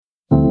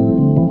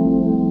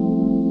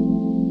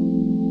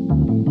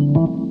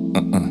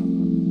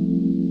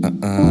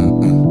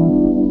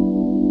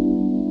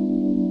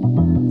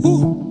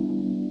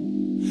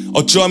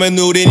어쩌면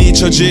우린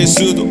잊혀질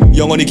수도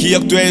영원히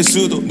기억될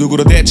수도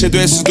누구로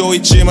대체될 수도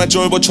있지만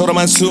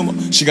쫄보처럼만 숨어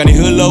시간이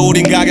흘러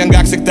우린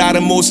각양각색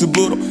다른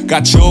모습으로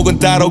같이 혹은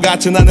따로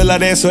같은 하늘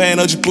아래서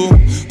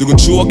에너지뿐 누군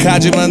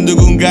추억하지만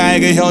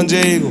누군가에게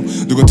현재이고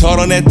누군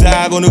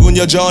털어냈다고 누군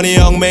여전히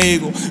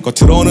얽매이고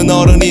겉으로는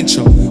어른인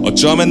척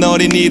어쩌면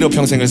어린이로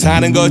평생을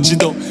사는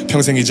걸지도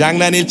평생이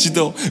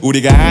장난일지도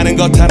우리가 아는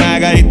것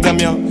하나가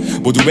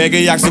있다면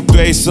모두에게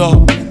약속돼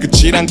있어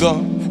끝이란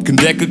건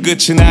근데 그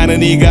끝이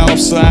나는 이가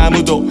없어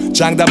아무도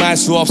장담할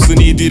수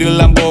없으니 뒤를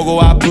안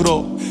보고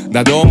앞으로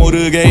나도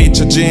모르게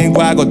잊혀진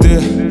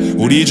과거들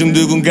우리 중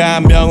누군가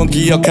한 명은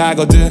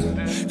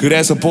기억하거든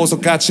그래서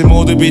보석같이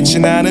모두 빛이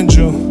나는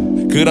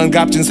중 그런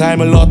값진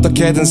삶을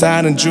어떻게든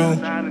사는 중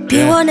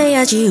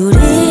비워내야지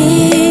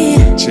우리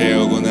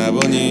채우고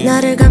나보니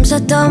나를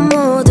감쌌던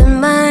모든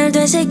말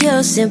되새겨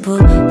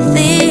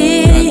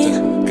sympathy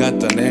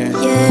갖다네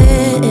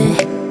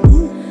yeah.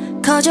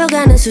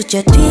 커져가는 숫자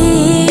뒤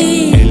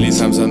 1, 2,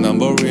 3, 4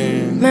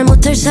 넘버링 말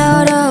못할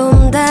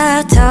서러움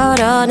다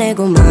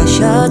털어내고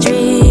마셔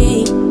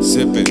drink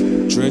Sip it,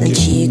 drink 난 it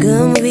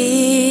지금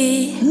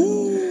위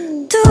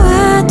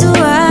두아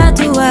두아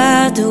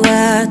두아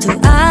두아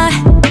두아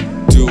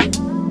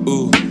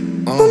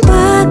문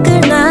밖을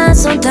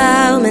나선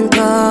다음엔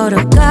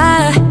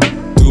걸어가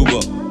두버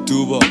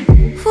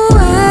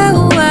우와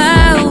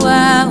우와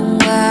우와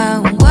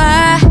우와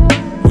우와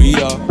We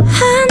are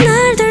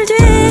하늘들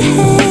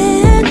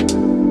뒤엔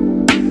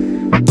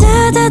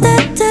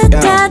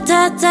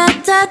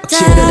다다다다다다다다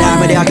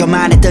실현하려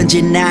그만했던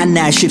지난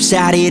날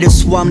쉽사리 이룰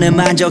수 없는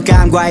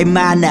만족감과의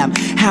만남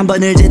한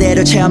번을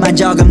제대로 체험한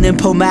적 없는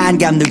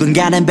포만감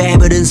누군가는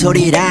배부른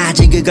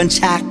소리라지 그건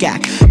착각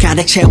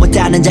가득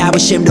채웠다는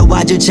자부심도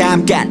아주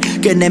잠깐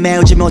끝내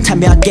메우지 못한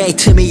몇 개의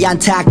틈이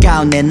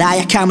안타까운 내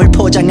나약함을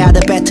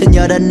포장하듯 뱉은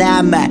여러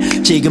낱말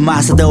지금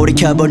와서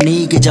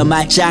돌이켜보니 그저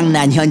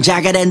말장난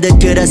현자가 된 듯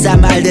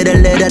그럴싸한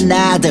말들을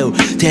늘어놔도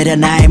되려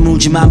나의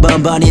무지만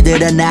번번이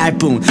드러날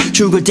뿐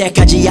죽을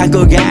때까지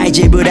안고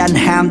가야지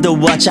불안함도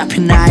어차피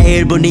나의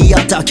일분이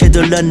어떻게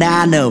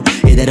둘러나노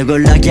이대로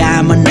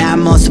굴러가면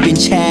난 모습인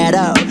채로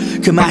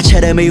그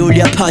말처럼이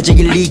울려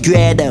퍼지길 이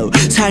궤도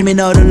삶이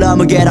너를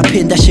너무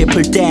괴롭힌다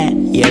싶을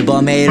땐 이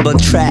앨범의 1번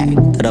트랙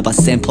들어봐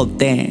샘플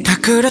땐 다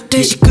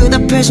그렇듯이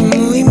끝앞에서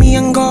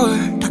무의미한 걸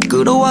다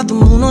끌어와도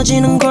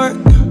무너지는 걸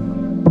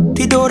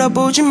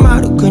뒤돌아보지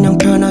마라 그냥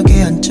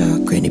편하게 앉아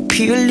괜히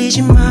피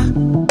흘리지 마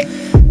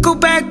Go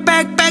back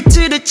back back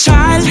to the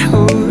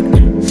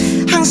childhood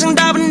항상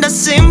답은 다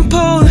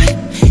simple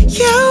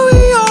Yeah we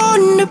are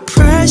in the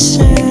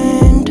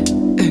present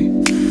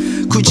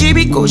굳이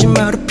비꼬지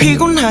마라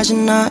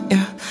피곤하잖아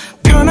yeah.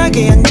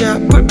 편하게 앉아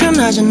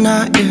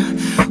불편하잖아 yeah.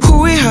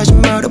 후회하지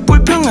마라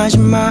불평하지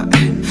마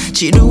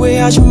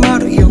지루해하지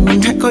마라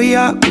영원할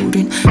거야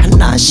우린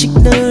하나씩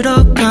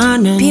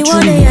늘어가는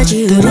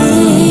비워내야지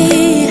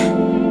우리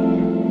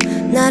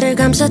나를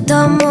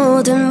감쌌던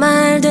모든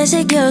말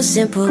되새겨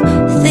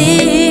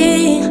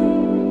sympathy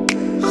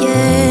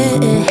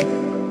yeah.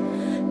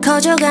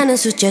 커져가는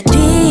숫자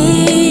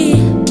뒤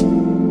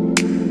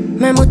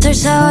말 못할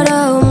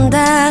서러움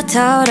다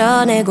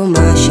털어내고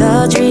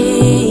마셔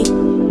drink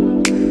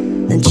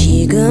난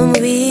지금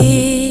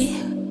위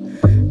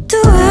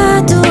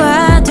두아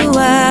두아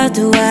두아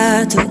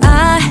두아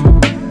두아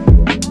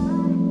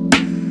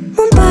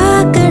문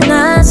밖을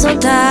나선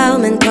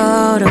다음엔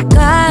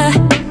걸어가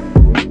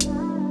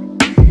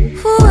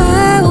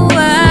우와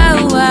우와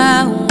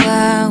우와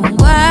우와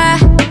우와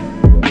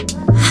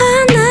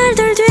하늘들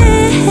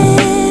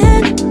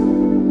뒤엔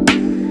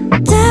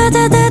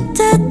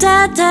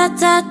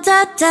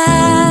다다다다다다다다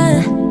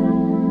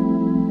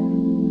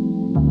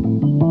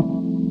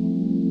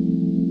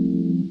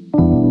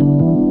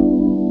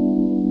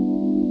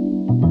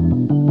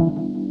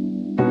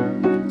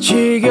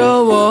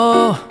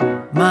지겨워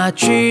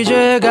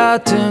마취제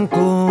같은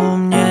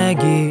꿈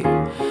얘기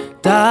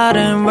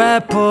다른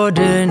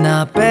래퍼들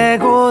나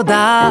빼고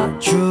다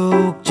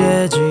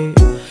축제지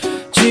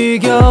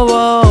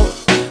지겨워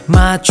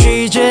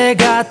마취제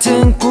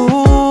같은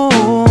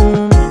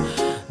꿈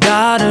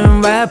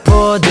다른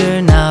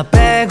래퍼들 나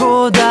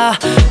빼고 다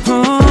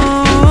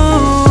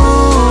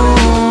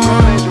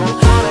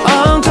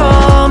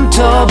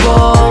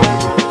uncomfortable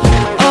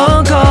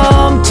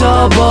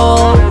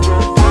uncomfortable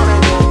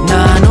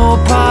난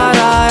옷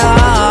팔아야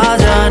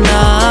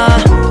하잖아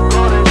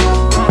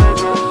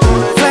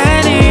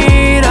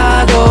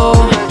팬이라고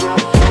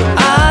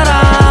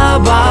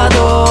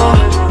알아봐도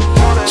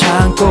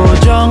창고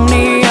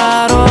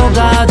정리하러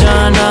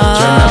가잖아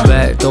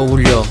전화벨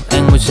떠올려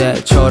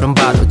앵무새처럼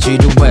바로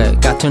지루해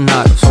같은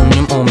하루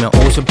손님 오면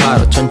옷을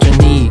팔아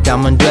천천히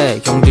가면 돼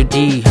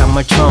형들이 한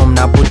말처럼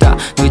나보다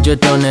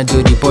늦었던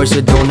애들이 벌써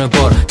돈을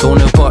벌어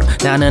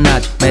나는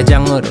아직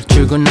매장으로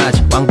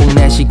출근하지 왕복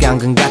 4시간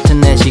근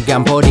같은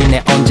 4시간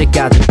버리네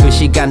언제까지 그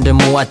시간들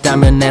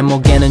모았다면 내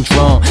목에는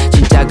드럼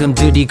진짜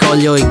금들이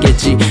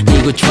걸려있겠지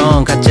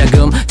니구청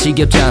가짜금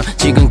지겹잖아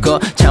지금껏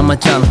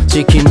참았잖아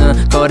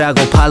지키는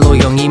거라고 팔로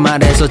형이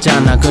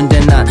말했었잖아 근데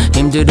난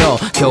힘들어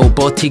겨우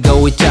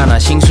버티고 있잖아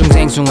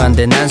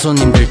싱숭생숭한데 난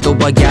손님들 또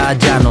봐야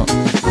하잖아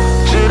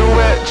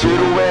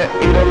지루해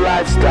이런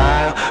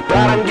라이프스타일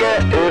바란 게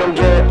이런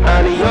게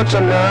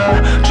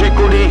아니었잖아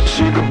쥐꼬리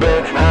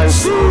시급에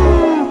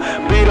한숨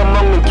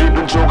빌어먹는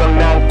기분 조각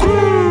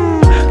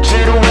난꿈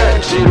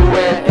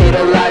지루해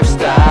이런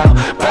라이프스타일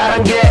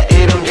바란 게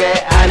이런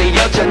게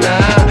아니었잖아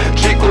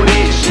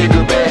쥐꼬리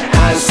시급에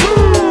한숨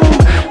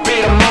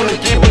빌어먹는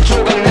기분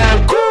조각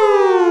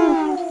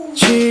난꿈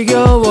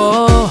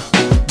지겨워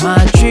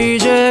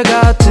마취제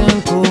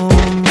같은 꿈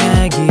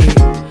얘기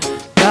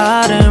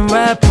다른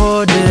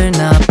래퍼들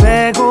나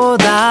빼고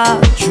다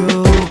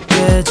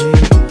죽겠지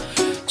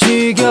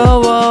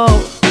지겨워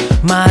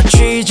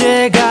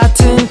마취제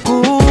같은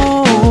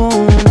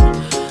꿈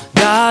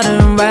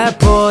다른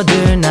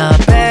래퍼들 나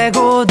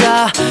빼고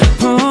다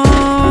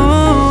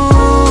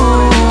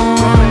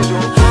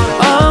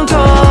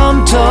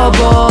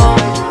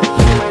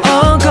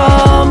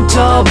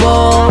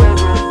uncomfortable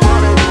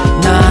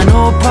난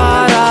옷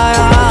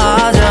팔아야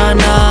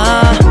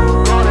하잖아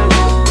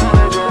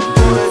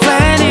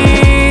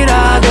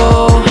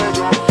팬이라도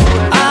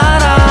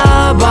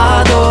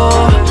알아봐도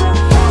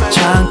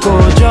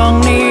창고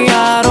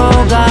정리하러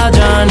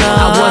가잖아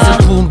I was a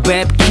boom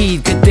bap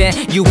kid 그때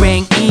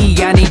유행이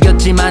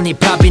아니었지만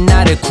힙합이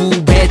나를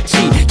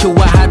구했지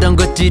좋아하던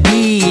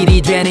것들이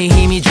일이 되는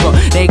힘이 줘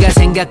내가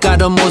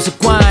생각하던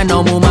모습과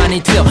너무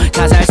많이 틀려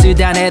가사를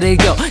쓰다 애를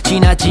겨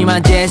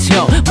지났지만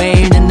제스형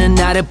매일 늦는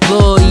나를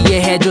불러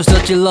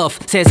이해해줬었지 love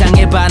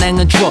세상의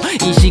반응은 추억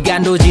이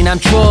시간도 지난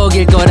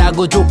추억일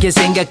거라고 좋게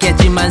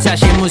생각했지만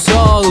사실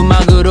무서워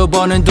음악으로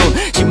버는 돈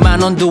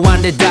 10만원도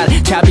안 돼 달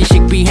차비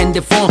식비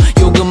핸드폰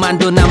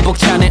요금만도 난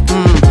벅차네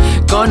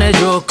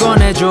꺼내줘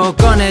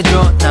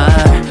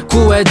날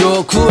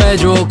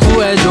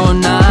구해줘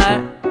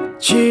날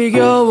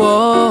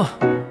지겨워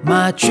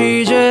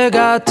마취제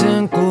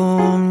같은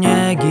꿈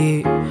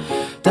얘기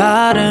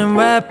다른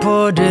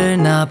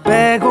래퍼들 나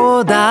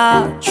빼고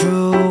다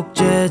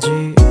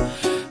죽재지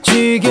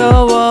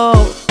지겨워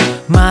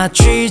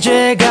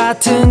마취제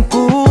같은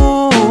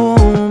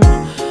꿈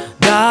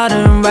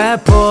다른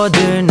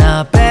래퍼들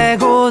나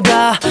빼고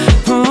다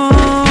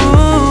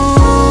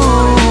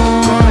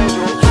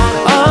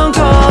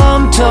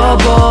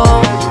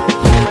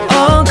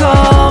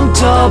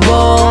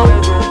uncomfortable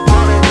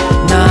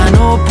난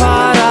옷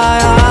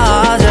팔아야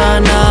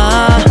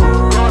하잖아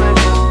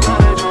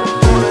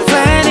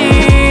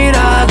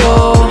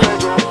팬이라도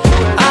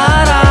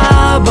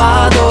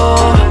알아봐도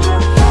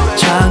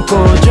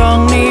창고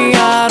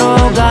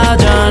정리하러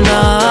가잖아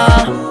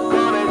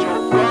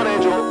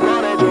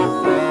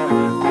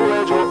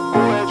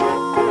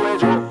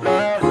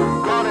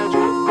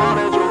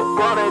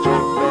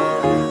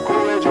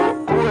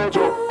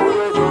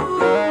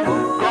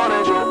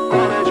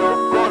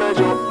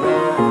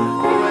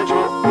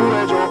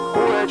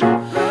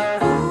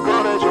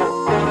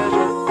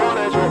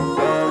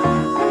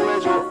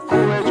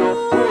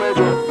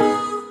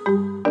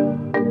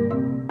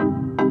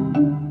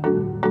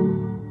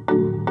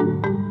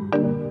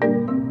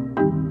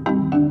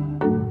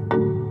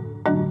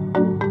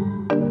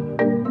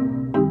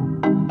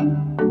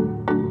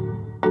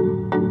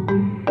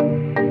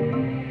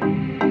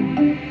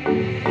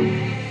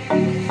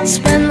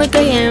Spend like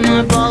I am,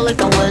 I ball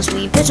like I was.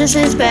 We bitches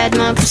is bad,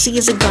 my pussy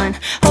is a gun.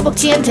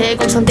 허벅지한테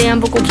공성대 안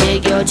보고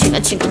개겨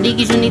친한 친구 네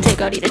기준이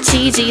대가리를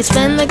치지.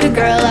 Spend like a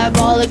girl, I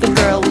ball like a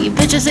girl. We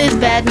bitches is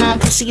bad, my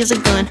pussy is a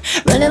gun.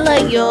 Running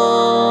like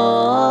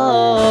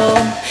yo,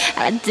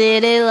 I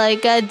did it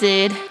like I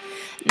did.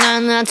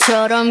 난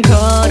나처럼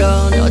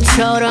걸어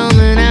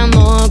너처럼은 안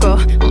먹어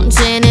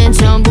언제는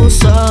전부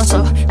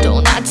써서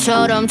또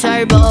나처럼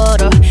잘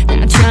벌어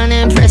Not trying to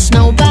impress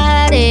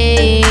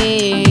nobody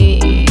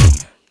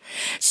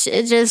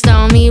Shit just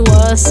tell me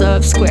what's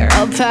up Square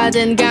up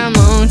하든가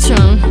멍청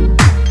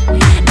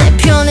내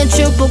편에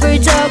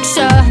축복을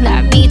적셔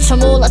날 미처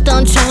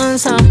몰랐던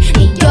천성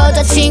네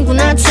여자친구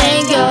나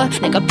챙겨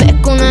내가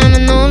뺏고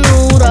나면 넌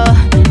울어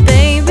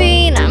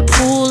Baby 난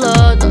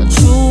풀어 너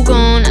죽어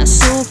난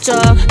숙적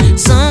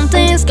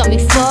Something's got me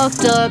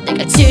fucked up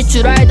내가 질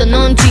줄 알던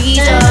넌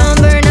뒤져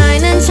Number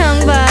 9은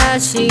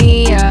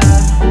청바지야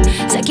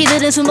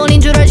새끼들은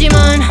순번인 줄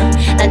알지만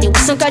난 네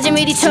우선까지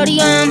미리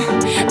처리함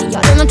네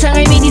여름은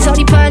탕을 미리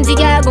서립한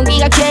뒤야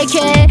공기가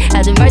쾌쾌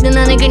하든 말든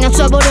나는 그냥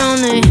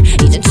써버렸네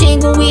이젠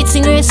친구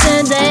위층을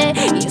쓴대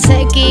이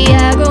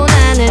새끼하고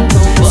나는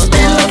동거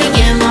Spend like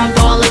I am, I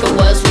ball like I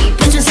was We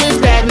bitches is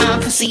bad, my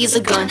pussy is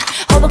a gun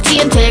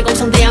허벅지엔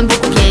대검성대 안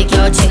보고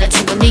개겨 친한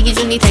친구 네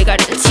기준이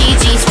대가리를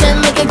치지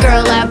Spend like a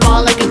girl, I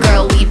ball like a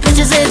girl We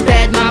bitches is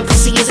bad, my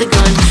pussy is a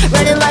gun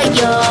Running like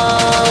yo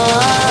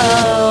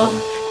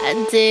I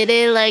did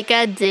it like I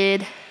I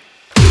did.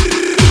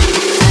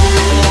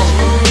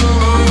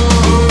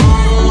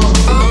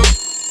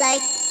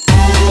 Like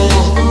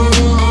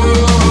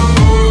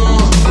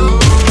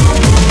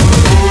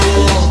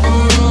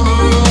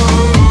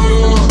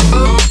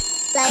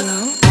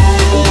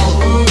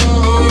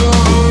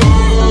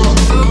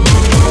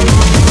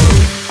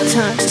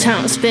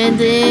time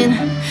spending,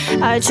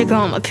 I check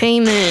on my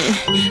payment,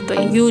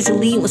 but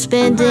usually when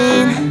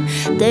spending,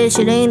 that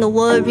shit ain't a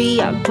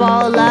worry. I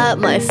ball out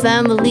my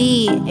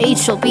family,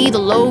 HOB the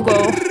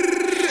logo.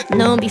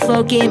 Don't be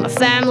fucking my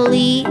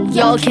family,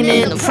 y'all can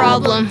end the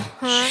problem.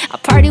 I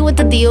party with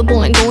the deal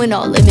boy and going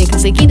all living 그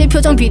새끼들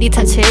표정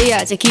비릿하지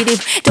새끼들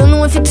Don't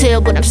know if you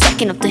tell but I'm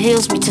stacking up the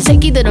hills 미친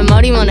새끼들은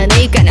머리만 한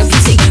애가는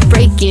피식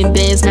Breaking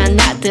biz 난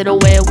나대로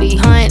왜 we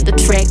behind the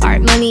track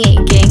Our money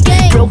ain't gang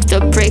Broke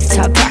the bricks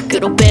다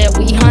밖으로 빼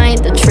We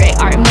behind the track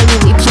Our money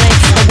we play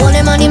I want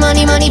it money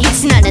money money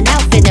빛이 나는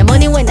outfit 내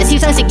money when 내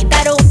시상식이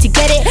따로 없지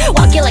get it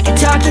Walk it like a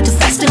target too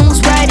fast and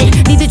almost ride it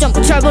니들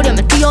전부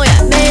철보려면 뛰어야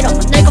해 너무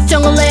내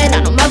걱정을 해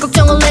난 엄마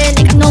걱정을 해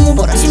내가 너무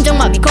보라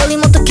심장마비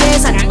걸리면 어떡해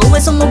사랑은 왜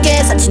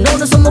손목에 사친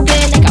오른손목에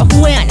내가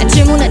후회하냐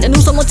질문에 내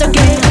눈썹 못 잡게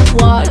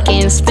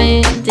Walking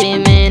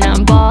spending man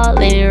I'm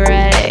ballin'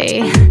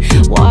 right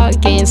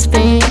Walking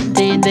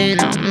spending then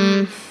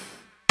I'm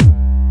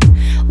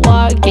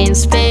Walking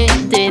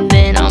spending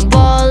then I'm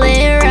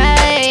ballin'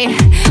 right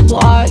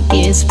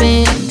Walking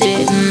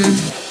spending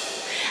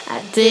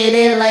I did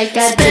it like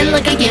I spend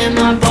like I am,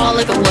 I ball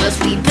like I was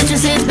We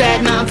bitches is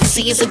bad, my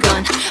pussy is a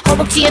gun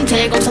허벅지엔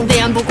대고 성대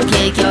안 보고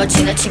개겨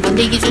지나친 건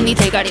네 기준이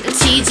대가리를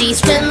치지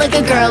Spend like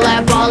a girl,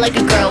 I ball like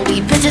a girl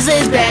We bitches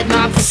is bad,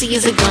 my pussy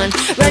is a gun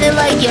Run it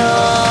like yo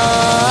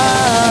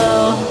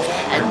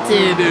I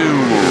did it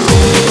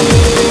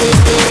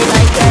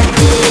like I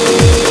did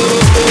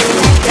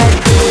Like I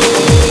did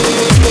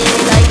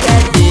Like I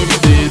did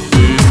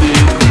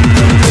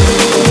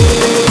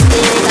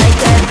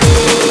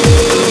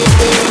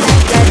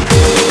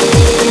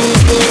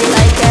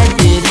Like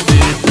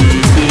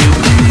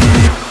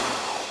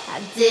I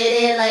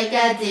did it like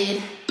I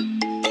did.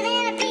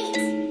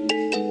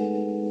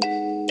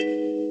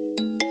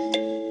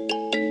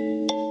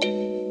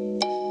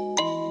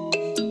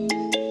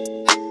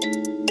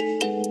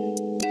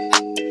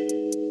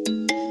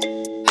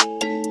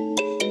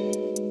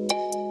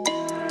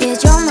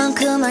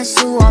 예전만큼 할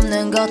수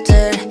없는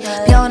것들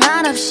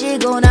변화 없이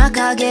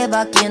고나가게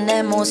바뀐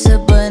내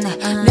모습은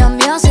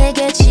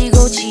몇몇에게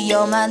치고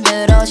치여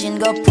만들어진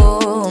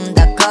거품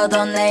다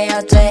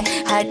걷어내야 돼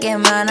할 게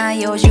많아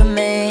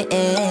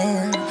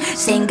요즘엔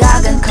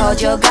생각은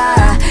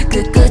커져가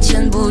그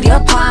끝은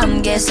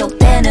무력함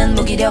계속되는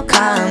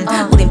무기력함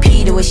우린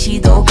필요해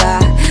시도가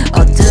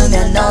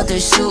얻으면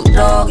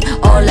얻을수록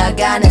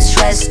올라가는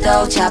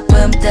스트레스도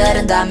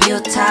작품들은 다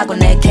뮤트하고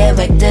내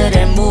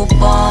계획들을 move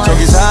on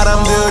저기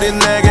사람들이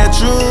내게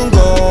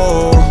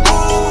준거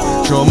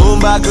조문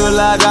밖을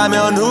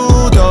나가면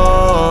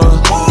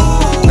후더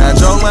난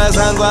정말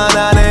상관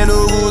안 해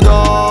누구도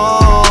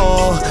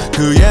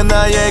그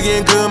옛날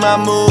얘긴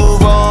그만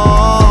move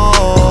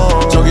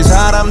on 저기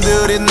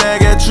사람들이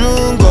내게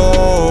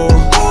준거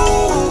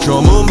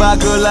조문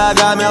밖을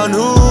나가면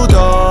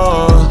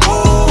후더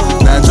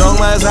난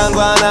정말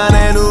상관 안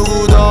해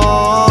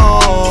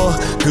누구도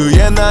그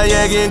옛날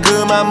얘긴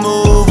그만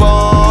move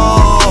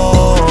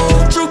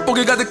on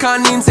축복이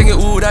가득한 인생에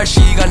우울할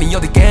시간이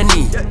어디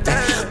있겠니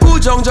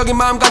부정적인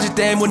마음가짐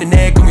때문에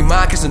내 꿈이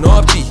막힐 순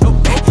없지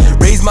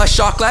Raise my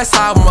shot glass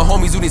high with my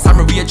homies 우린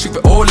삶을 위해 trip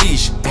for all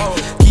leash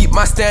Keep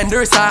my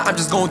standards high I'm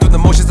just going through the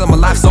motions of my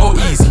life so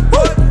easy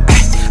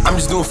I'm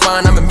just doing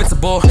fine, I'm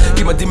invincible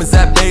Keep my demons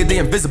at bay, they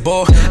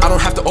invisible I don't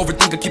have to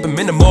overthink or keep it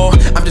minimal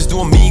I'm just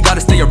doing me,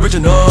 gotta stay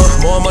original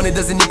More money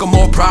doesn't equal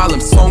more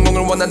problems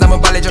성공을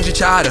원한다면 빨리 정신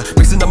차려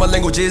Mixing up my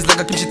languages like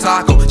a kimchi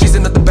taco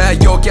Chasing up the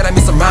bad, yo, get I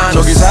miss some rhymes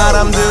저기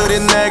사람들이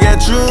내게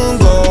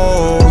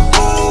준거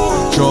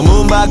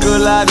조문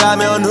밖을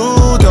나가면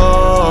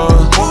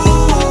후더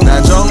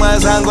난 정말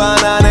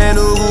상관 안 해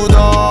누구도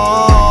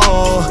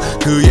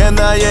그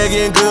옛날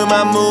얘긴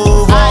그만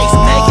move on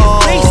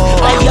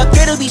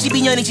역대로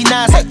 22년이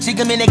지나서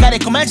지금의 내가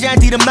달콤하지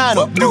않디는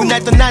많어 누군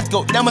날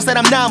떠났고 남은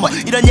사람 남아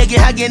이런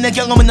얘기하기엔 내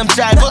경험은 너무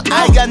짧고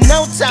I got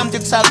no time to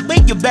talk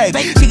with you babe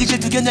시기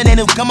질투 견뎌내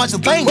누가 먼저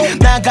blame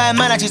나가야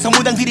많아지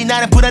성무당들이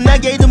나를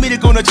불안하게 해도 믿을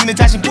끊어지는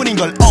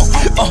자신뿐인걸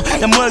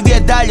난 뭘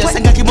위해 달려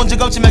생각해본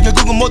적 없지만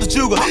결국은 모두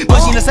죽어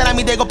멋있는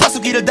사람이 되고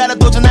파수기를 달아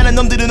도전하는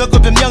놈들은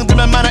없고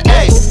변명들만 많아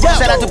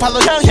샤라도 팔로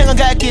향한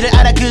갈 길을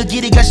알아 그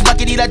길이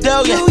가시밭길이라도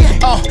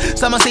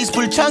Someone says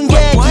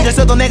불청객 길을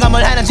써도 내가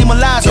뭘 하는지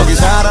몰라서 저기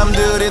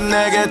사람들이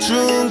내게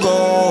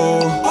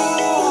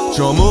준거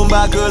조문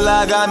밖을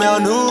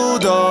나가면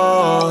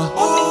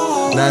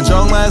후더 난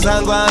정말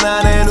상관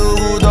안 해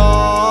누구도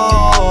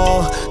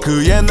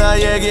그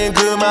옛날 얘긴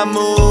그만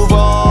move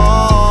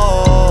on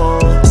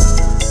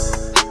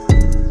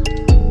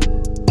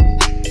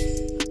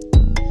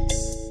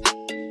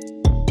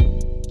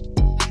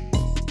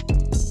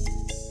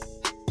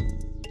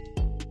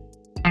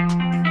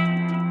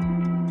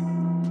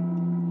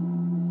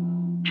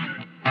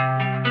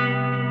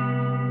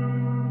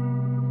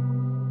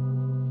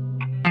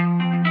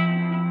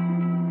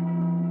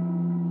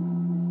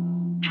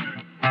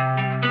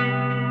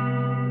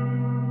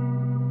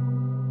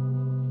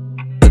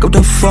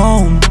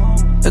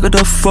Pick up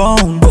the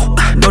phone,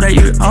 know that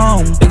you're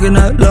on. Thinking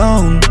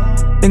alone,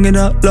 thinking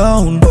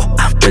alone.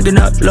 I'm thinking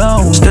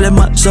alone, still in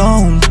my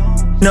zone.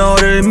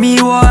 너를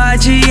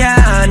미워하지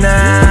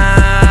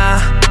않아.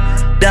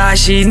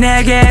 다시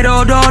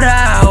내게로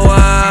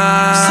돌아와.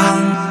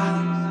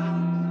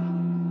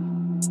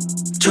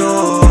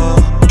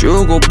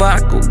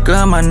 주고받고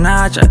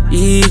그만하자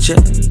이제.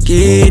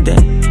 기대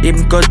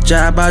힘껏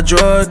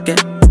잡아줄게.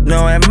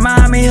 너의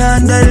맘이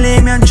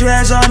흔들리면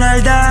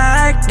최선을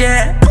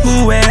다할게.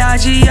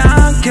 후회하지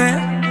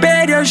않게.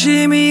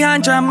 배려심이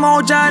한참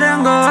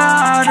모자란 거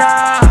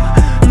알아.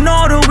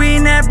 너로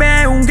인해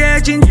배운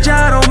게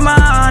진짜로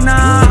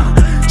많아.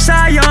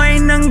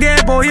 쌓여있는 게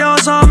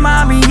보여서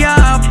맘이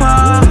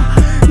아파.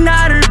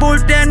 나를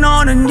볼 때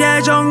너는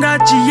예전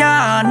같지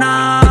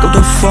않아. Pick up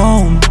the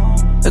phone,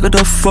 pick up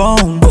the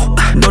phone.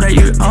 Know that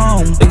you're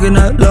on. Thinking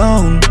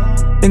alone,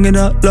 thinking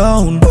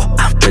alone.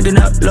 I'm thinking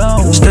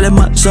alone, still in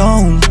my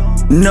zone.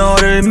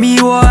 너를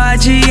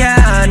미워하지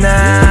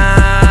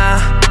않아.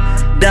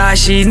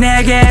 다시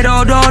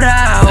내게로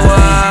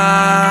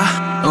돌아와.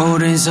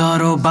 우린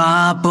서로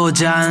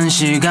바쁘자는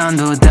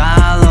시간도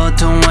달러.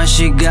 통화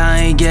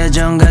시간이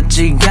예전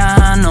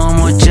같지가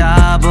너무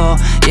짧아.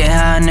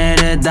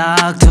 하늘의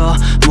닥터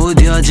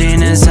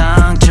무뎌지는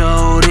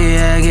상처.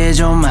 우리에게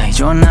좀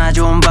해줘 나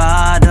좀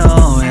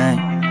봐도.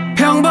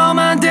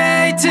 평범한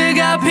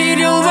데이트가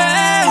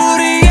필요해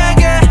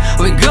우리에게.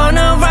 We're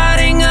gonna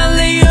riding a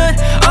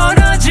lead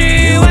어느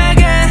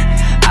지역에.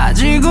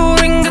 아직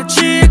우린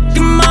같이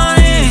있기만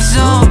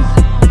있어.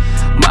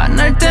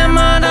 만날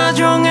때마다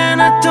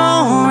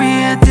정해놨던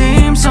우리의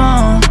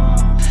팀송.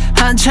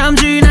 한참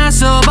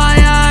지나서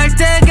봐야 할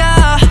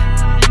때가.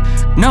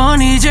 넌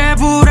이제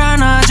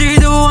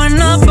불안하지도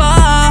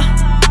않나봐.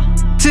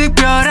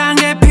 특별한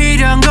게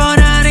필요한 건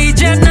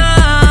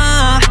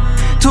아니잖아.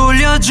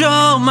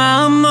 돌려줘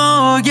마음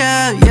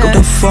yeah. Pick up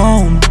the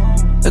phone,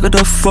 pick up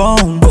the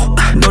phone.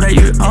 Know that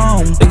you're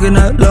on. Thinking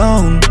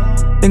alone,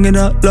 thinking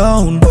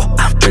alone.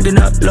 I'm thinking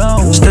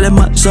alone, still in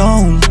my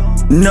zone.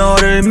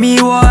 너를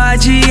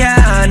미워하지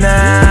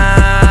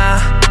않아.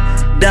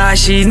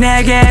 다시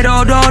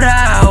내게로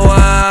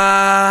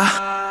돌아와.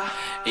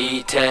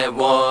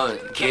 이태원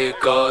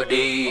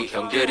길거리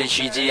형들은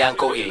쉬지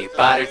않고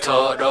이빨을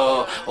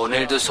털어.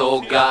 오늘도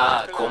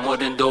속아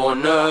고무든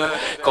돈을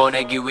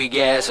꺼내기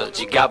위해서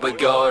지갑을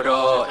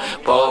걸어.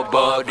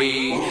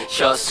 버버리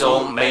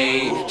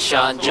셔소메이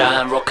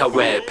샨잔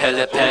로카웨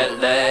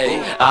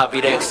펠레펠레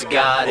아비렉스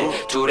가는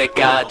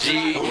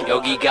두레까지.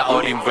 여기가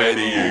어린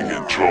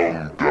레디에겐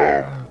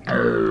정답.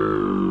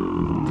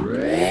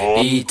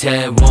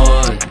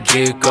 이태원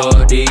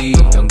길거리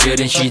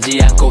형들은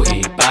쉬지 않고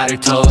이빨을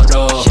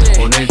털어.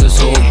 오늘도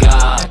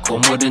속아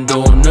고무든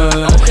돈을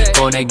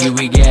꺼내기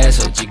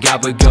위해서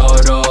지갑을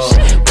걸어.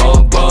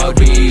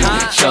 버버리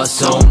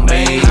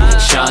셔소메이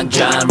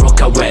샨잔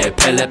로카웨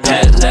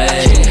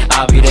펠레펠레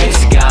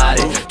아비렉스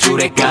가는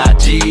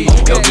두레까지.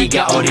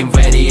 여기가 어린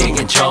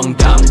레디에겐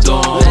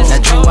정담동.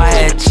 난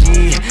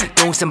좋아했지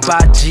동생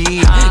바지.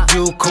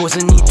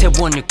 6호선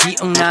이태원을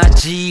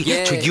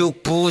기억나지.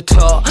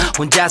 초6부터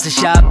혼자서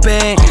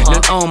샤핑.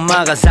 넌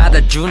엄마가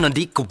사다 준 옷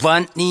입고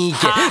왔니.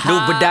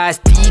 노브다이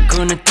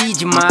스티커는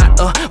띄지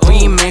말어.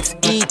 리믹스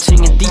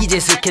 2층에 DJ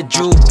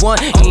스케줄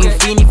 1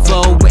 인피니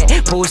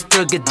플로우에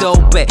포스터가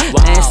도배.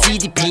 난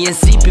CD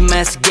PNC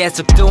비면서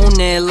계속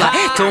도내라.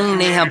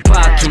 동네 한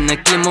바퀴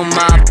느낌은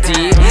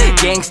맙디.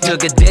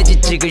 갱스터가 돼지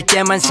찍을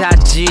때만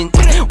사진.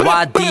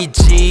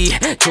 와디지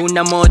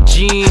존나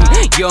멋짐.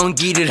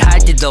 연기를 할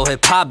때도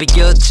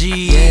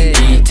힙합이었지.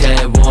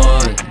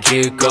 이태원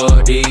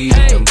길거리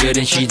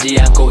형들은 쉬지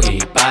않고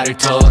이빨을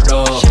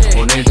털어.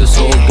 오늘도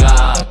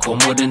속아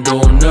고무든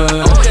돈을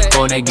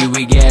꺼내기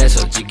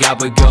위해서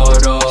지갑을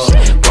걸어.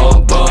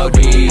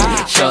 버버리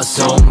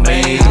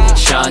셔소메이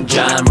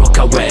샨잔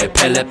로카웨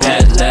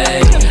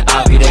펠레펠레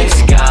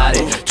아비렉스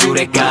가는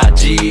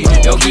두레까지.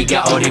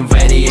 여기가 어린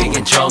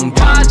레디에겐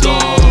정담동.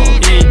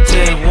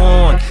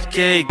 이태원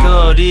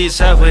길거리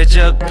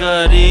사회적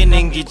거리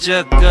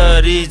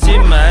냉기적거리지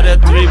마라.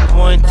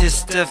 3포인트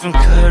스테픈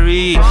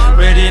커리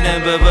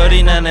레디는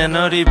버버리 나는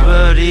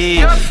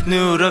어리버리.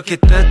 누렇게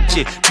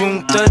떴지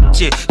붕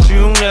떴지.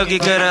 중력이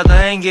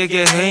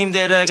갈아당기게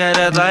힘대라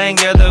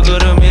갈아당겨도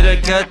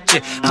구름이를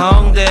걷지.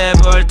 홍대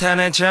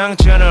볼타는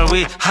청춘을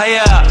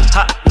위하여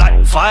Hot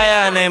like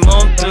fire. 내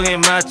몸뚱이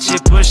마치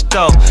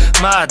부시도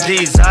My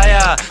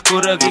desire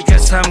구러기가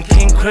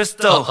삼킨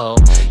crystal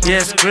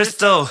Yes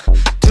crystal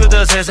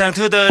투더 세상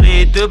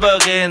투덜이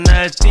뚜벅이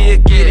날뛰어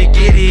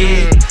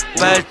끼리끼리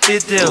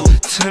발디딜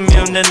틈이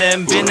없는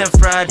냄비는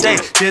Friday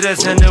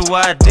들어서는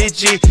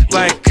와디지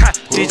발카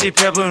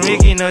뒤집혀본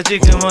위기. 너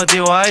지금 어디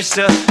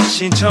와있어.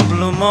 신촌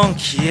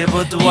블루몽키에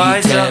보도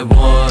와있어.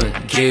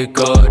 이태원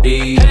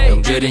길거리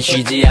형들은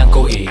쉬지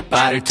않고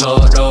이빨을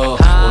털어.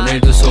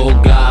 오늘도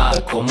속아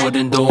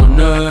고무든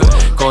돈을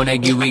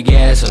꺼내기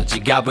위해서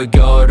지갑을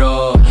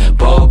걸어.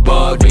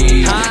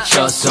 버버리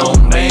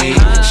셔소메이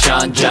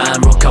샨잔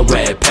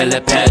로카웨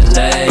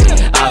펠레펠레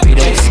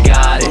아비렉스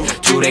가는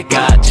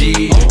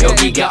두레까지.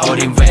 여기가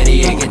어린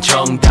레디에겐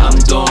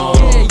정담동.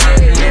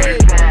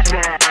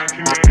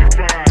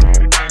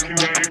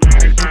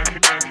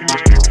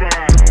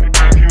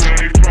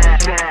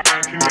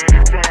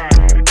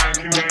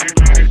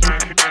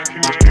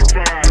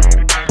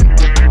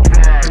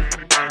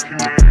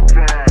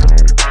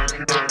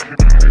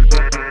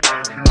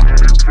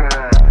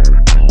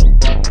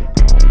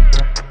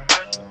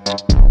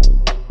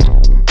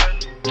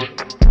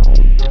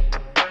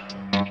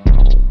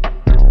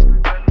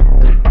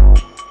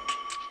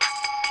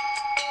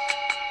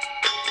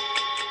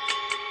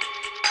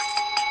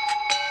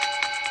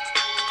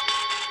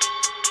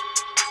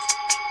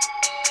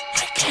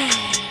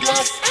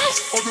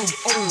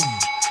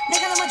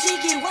 내가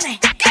넘어지길 원해.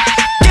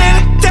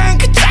 깨는 땅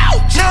그쪽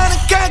나는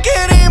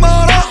가게를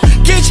멀어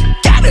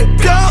기지가를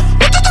펴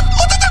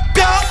우두둑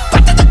펴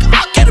바다닥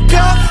어깨를 펴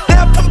내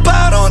앞은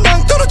바로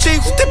낭 떨어지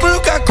후퇴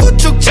불가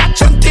구축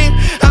자천팀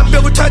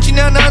암벽을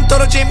타지냐 난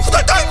떨어짐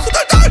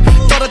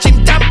후덜덜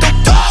떨어짐 땀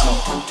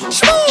뚝뚝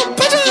심호흡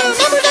빠져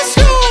맘을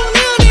다스려 내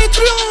안에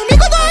두려움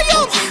이거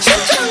나요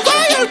심장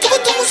과열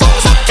두근두근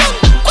소석전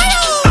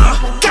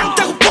과열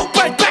깡따구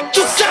폭발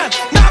백두산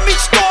난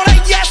미치도라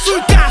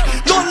예술가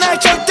넌 날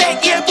절대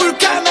이해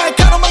불가 날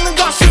가로막는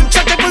것은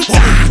절대 불가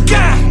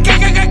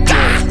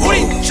가가가가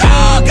우린 저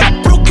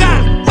앞으로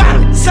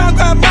가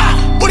상관 마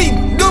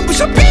우린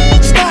눈부셔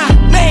빛이 나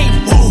매일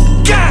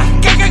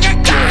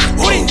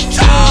가가가가 우린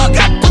저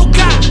앞으로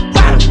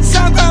가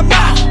상관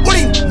마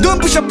우린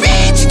눈부셔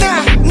빛이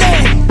나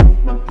네.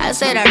 I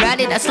said I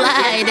ride it, I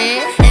slide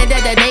it. End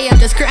of the day, I'm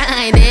just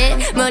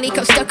grinding. Money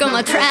comes stuck on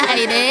my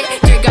trident.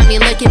 Dirt got me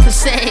looking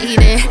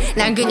poseidon.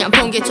 난 그냥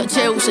번개쳐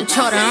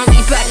제우스처럼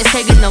이빨에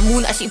색이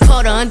너무나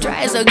시퍼런.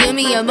 Dry so give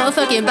me a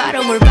motherfucking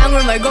bottle.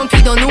 물방울 말곤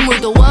피도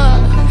눈물도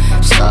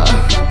없어.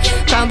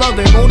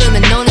 방법을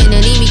모르면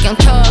너네는 이미 그냥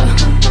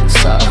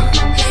터서.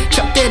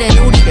 적들은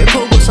우리를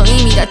보고서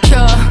이미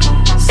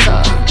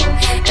다쳤어.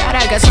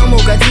 따라가서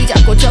뭐가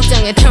뒤잡고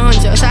적장에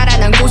던져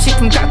살아남고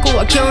싶음 갖고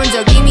와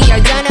견적 이미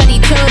알잖아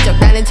네 천적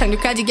나는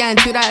착륙하지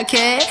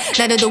않더라게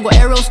나는 동고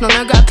에로스 넌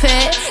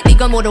얼가패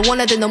네가 뭐를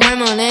원하든 넌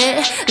말만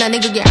해 나는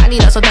그게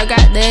아니라서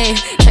다가대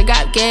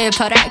차갑게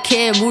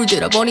파랗게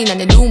물들어버린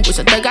나의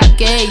눈부셔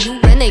따갑게 You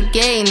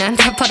renegade 난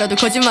다 팔아도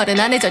거짓말은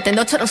안 해 절대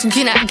너처럼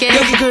순진하게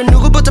여기 그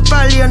누구보다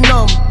빨리 한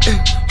놈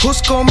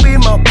Who's gonna be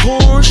my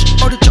Porsche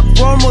어릴 적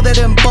role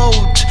model은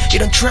boat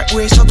이런 트랙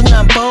위에서도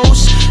난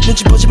boss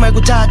눈치 보지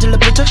말고 다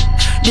들러붙어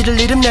니들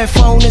이름 내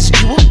폰에서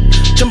지워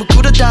전부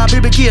굴어다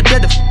빌빌기어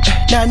대도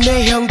난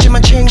내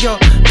형제만 챙겨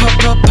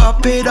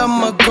Pop it on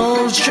my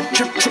goals Trip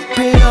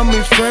it on me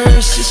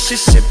first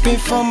Sipping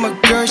for my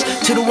girls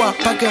들어와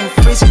밖은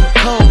freezing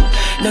cold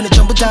너네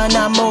전부 다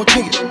나 못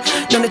챙겨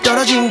너네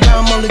떨어진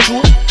감 얼른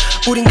주워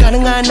우린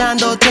가능한 난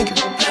더 땡겨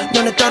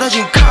너네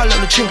떨어진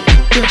칼로는 챙겨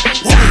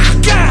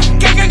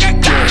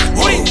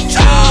가가가가 우린 저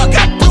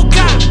앞으로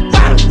가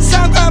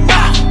상관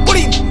마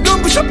우린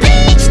눈부셔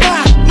빛이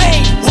나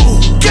매일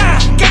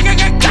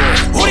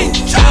가가가가 우린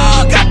저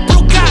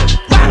앞으로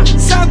가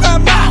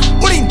상관 마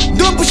우린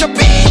눈부셔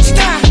빛이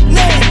나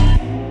네.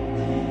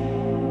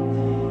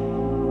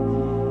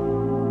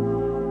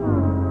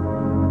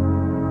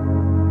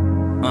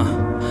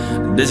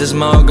 This is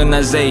my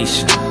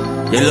organization.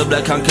 Yellow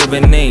black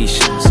conquering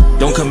nations.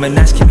 Don't come and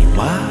asking me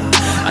why.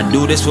 I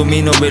do this for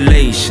me, no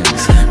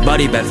relations.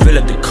 Body bag fill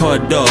up the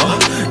corridor.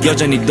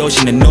 여전히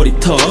도시는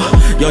놀이터.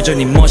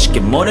 여전히 멋있게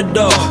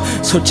뭐래도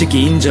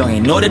솔직히 인정해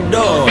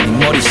노래도 네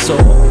머릿속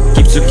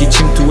깊숙이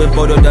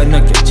침투해버려다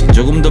느꼈지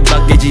조금 더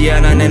바뀌지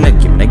않아 내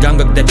느낌 내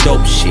감각 that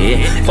dope shit.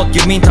 Fuck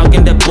you mean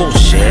talking that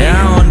bullshit.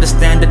 I don't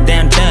understand the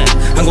damn thing.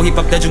 한국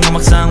힙합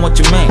대중음악상 what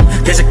you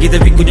mean.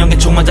 개새끼들 윗구녕에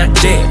총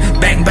맞았지.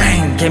 Bang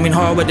bang came in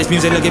hard with this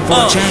music looking for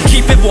a change.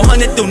 Keep it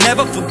 100 don't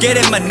never forget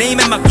it. My name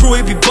and my crew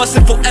will be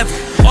bustin' forever.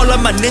 All of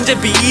my ninja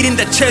be eating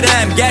that cheddar.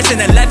 I'm gassing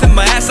and laughing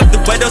my ass off. The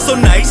weather so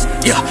nice.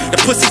 Yeah, the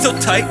pussy so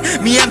tight.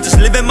 Me, I'm just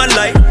living my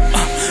life.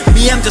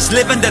 Me, I'm just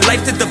living the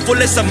life to the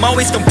fullest. I'm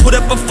always gonna put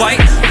up a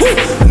fight. Woo!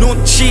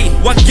 눈치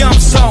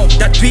와겸성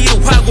다 뒤로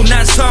하고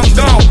난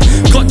성공.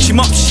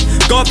 거침없이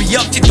겁이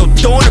없지 또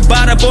돈을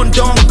바라본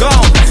동공.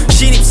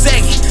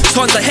 신입생이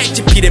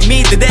선사했지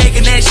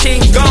피라미드에게 내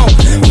신공.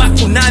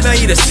 맞고 나면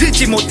일을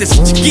쓰지 못해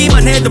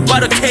스치기만 해도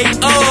바로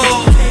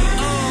KO.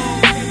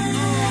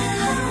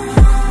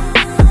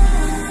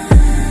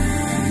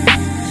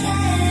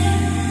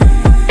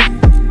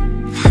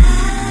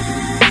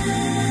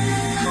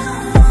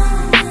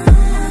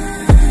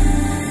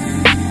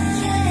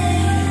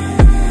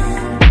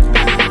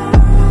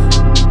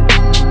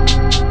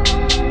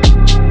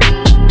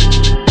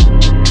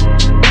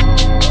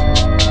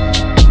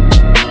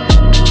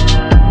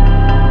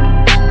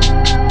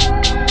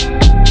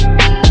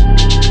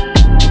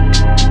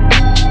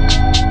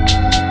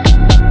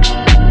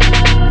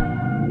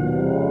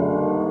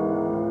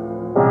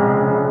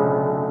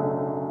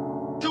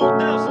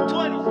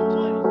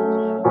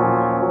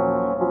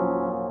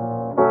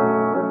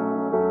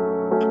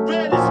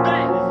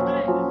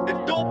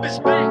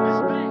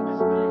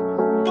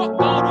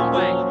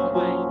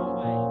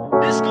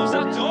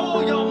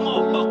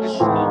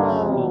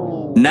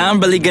 Now I'm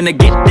really gonna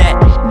get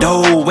that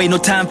dough. Ain't no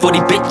time for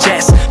these bitch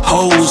ass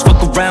hoes.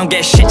 Fuck around,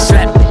 get shit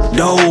slapped.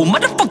 Dough,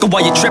 motherfucker, why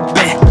you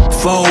trippin'?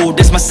 Fold,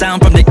 this my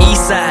sound from the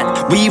east side.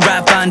 We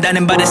ride fine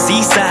dining by the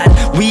seaside.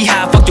 We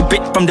high, fuck your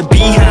bitch from the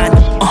behind.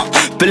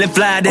 Feeling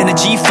fly in a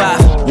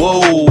G5.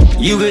 Whoa,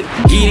 you could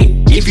get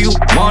it if you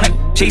want it.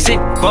 Chase it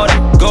for the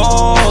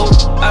gold.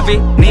 I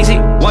feel easy,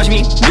 watch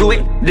me do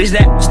it. This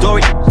that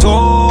story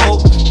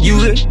told. You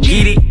could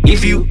get it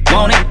if you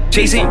want it.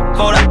 Chase it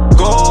for the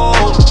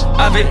gold.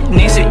 I feel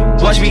easy,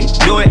 watch me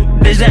do it.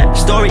 This that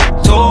story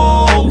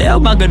told. 내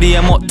음악을 이해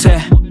못해.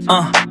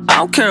 I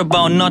don't care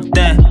about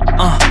nothing.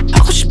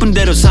 하고 싶어 싶은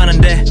대로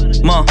사는데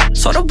뭐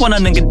서로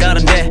원하는 게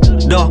다른데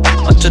너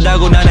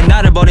어쩌다고 나는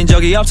나를 버린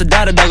적이 없어.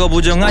 다르다고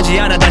부정하지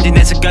않아. 단지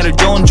내 색깔을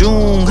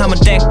존중하면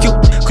thank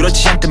you.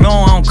 그렇지 않다면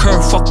I don't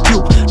care fuck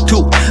you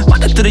too.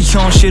 말들이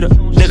현실은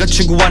내가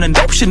추구하는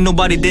dope shit.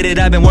 Nobody did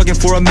it. I've been working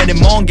for a minute.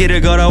 먼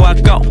길을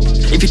걸어왔고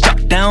If you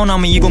talk down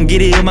on me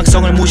이공길이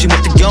음악성을 무시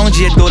못해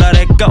경지에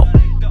도달했고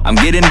I'm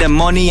getting that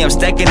money, I'm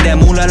stacking that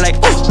moolah like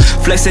ooh.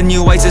 Flexing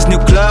new ices, new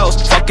clothes.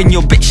 Fucking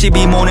your bitch, she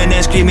be moaning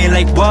and screaming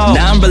like whoa.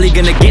 Now I'm really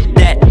gonna get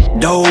that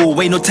dough.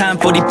 Ain't no time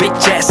for these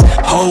bitch ass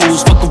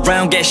hoes. Fuck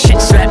around, get shit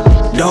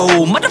slapped. No,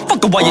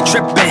 motherfucker, why you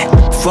tripping?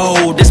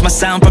 Fold, this my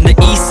sound from the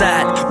east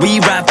side.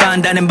 We ride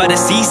fine dining by the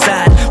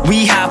seaside.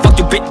 We high, fuck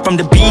your bitch from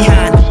the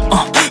behind.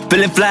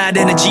 Feeling fly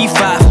in a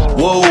G5.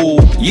 Whoa,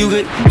 you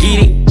could get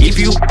it if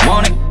you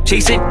want it.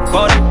 Chase it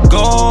for the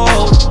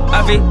gold.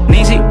 I feel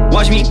easy,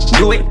 watch me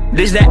do it.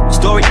 This that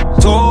story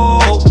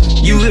told.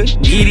 You could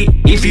get it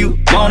if you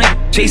want it.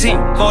 Chase it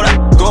for the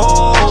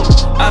gold.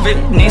 I feel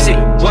easy,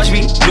 watch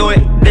me do it.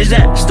 This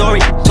that story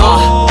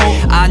told.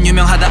 안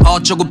유명하다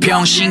어쩌고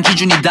병신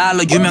기준이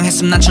달라.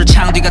 유명했음 난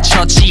철창 뒤가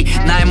쳤지.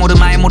 나의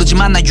모름 아예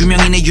모르지만 나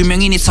유명인의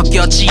유명인이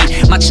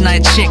섞였지. 마치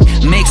나의 chick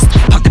mixed.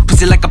 Pop the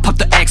pussy like I pop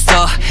the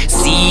extra.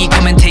 See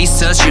come and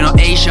taste us, you know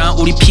Asian.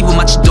 우리 피부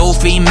마치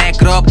dolphin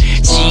make up.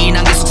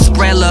 진한 계속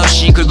spread love.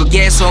 시 긁어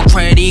계속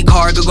credit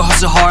card 그거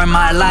hustle hard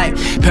my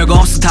life. 별거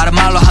없어 다른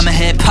말로 하면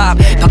힙합.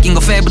 바뀐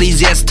거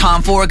Fabulous yes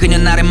time for. 그녀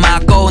나를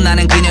맡고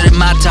나는 그녀를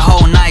맡아.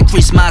 whole night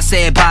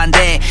크리스마스의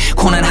반대.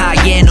 코는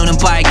하얘 눈은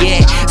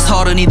빨개.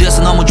 서른이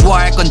돼서 너무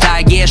좋아할 건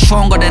달게.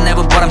 Stronger than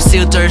ever but I'm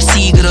still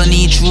thirsty.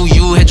 그러니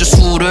주유해줘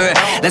술을.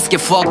 Let's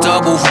get fucked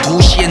up. 오후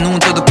 2시에 눈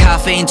떠도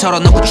카페인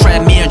털어놓고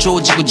트랩밀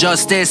조지고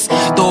justice.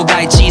 또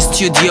가있지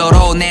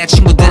스튜디오로. 내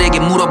친구들에게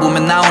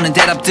물어보면 나오는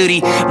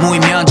대답들이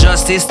모이면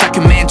justice.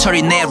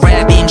 다큐멘터리 내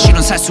랩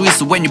임시로는 살 수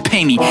있어 when you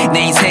pay me.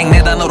 내 인생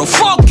내 단어로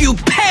fuck you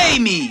pay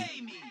me.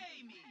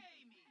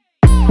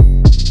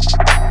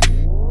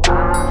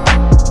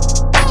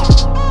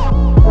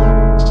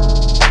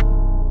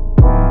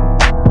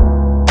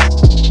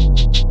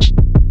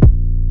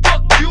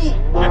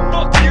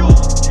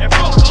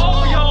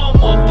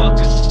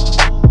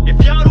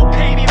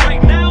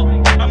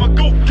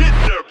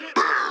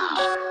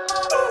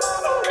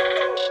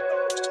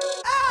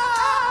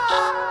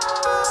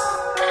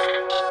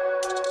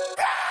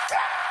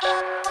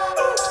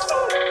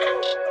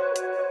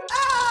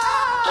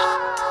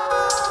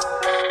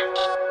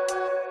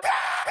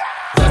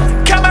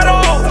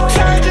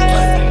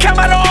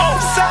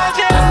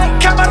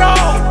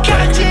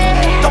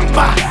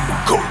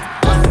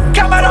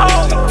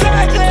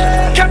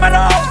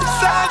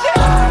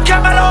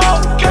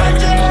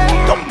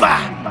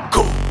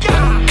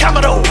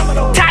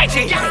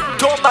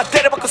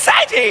 때려박고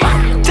살지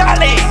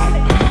달리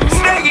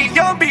쓰레기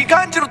연비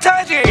간지로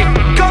타지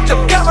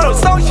검정 가마로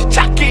성시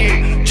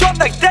찾기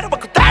존나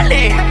때려박고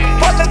달리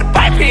벌레는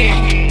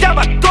발피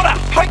야마 돌아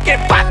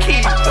헐게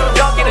바퀴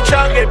여기는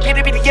정글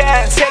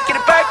비리비리한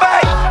새끼는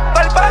바이바이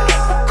빨리빨리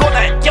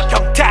고난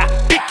역형 다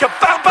비켜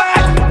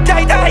빵빵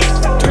다이다이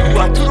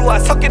들어와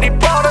섞이니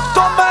버릇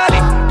돈마리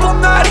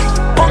봄날이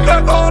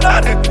뭔가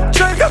원하는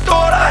즐겨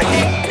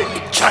도라이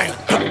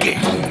자연흡기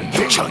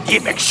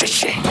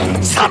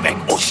 6200cc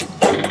 455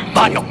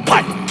 마력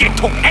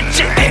발기통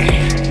엔진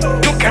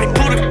눈깔이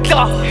불을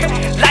꺼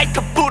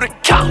라이터 불을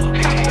켜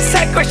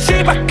새걸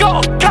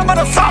씹었고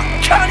가마로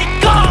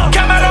석현이 꺼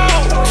가마로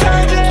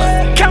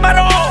사제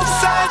가마로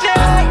사제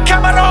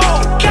가마로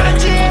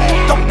간지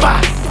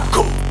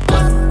똥바구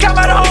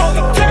가마로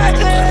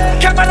사제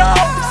가마로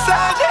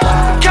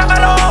사제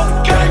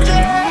가마로 간지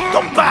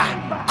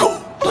똥바구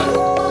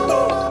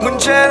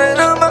문제는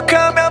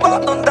음악하면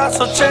벗는다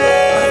소체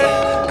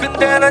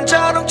근데 난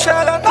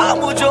자동차가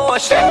너무 좋아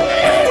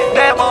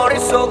내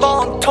머릿속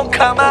온통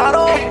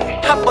카마로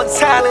한번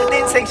사는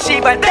인생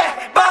씨발 내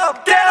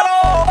마음대로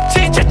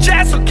진짜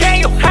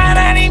죄송해요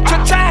하나님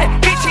저 잘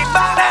빛이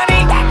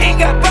많아니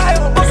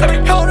인간봐요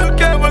모습이 혀를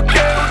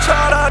깨물게요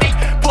차라리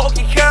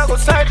포기하고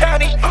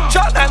살다니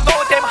전화 너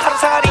때문에 하루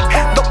살이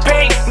No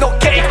pain no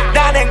gain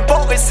난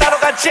행복을 사러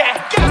가지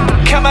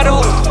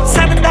카마로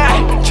사는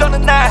날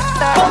저는 날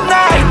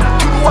봄날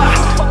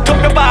들어와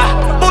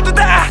덤벼봐 모두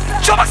다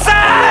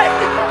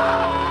조박살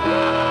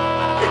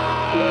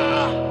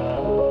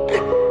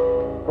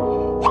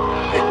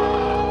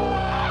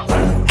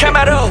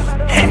카마로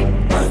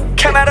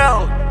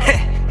카마로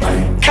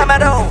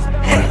카마로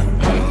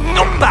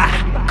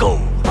오빠고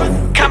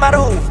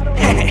카마로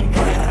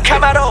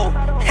카마로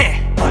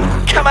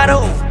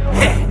카마로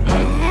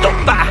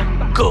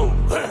오빠고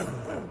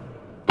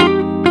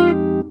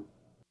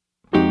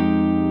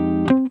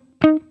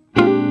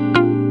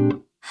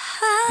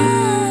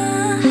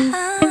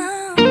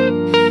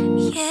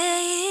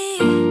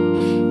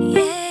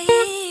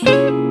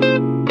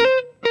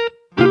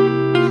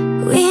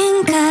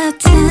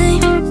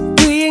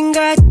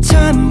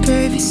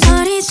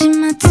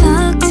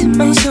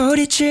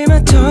소리치마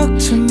talk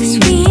to me Cause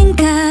we ain't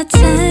got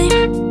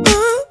time.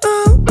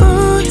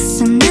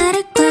 So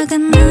나를 꽉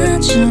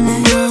안아줘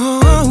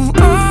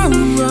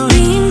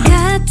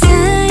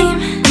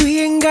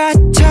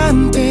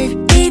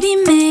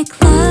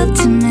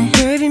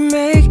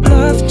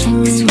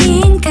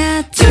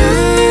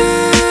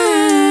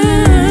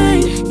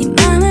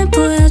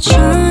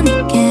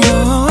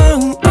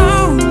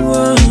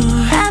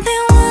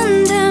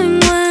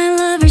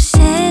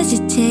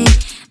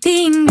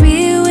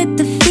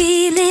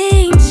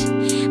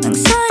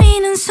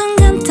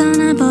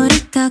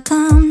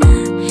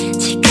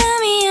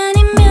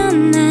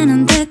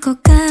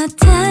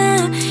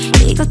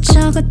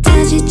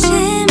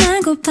멈추지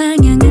말고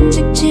방향은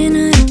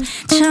직진으로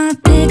저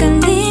앞에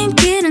갈린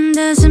길은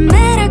doesn't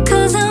matter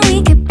cause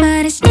we get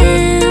bodies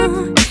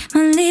now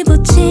멀리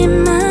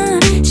보지만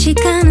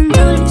시간은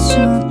돌릴 수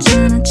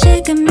없잖아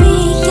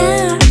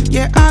지금이야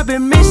Yeah, I've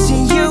been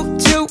missing you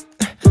too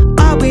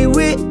I'll be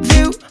with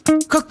you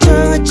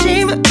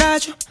걱정하지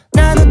말아줘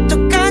나도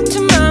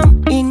똑같은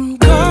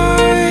마음인걸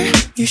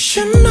You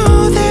should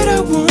know that I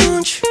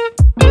want you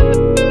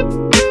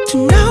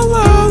Do not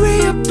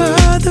worry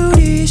about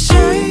우리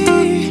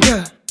사이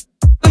yeah.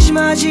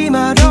 의심하지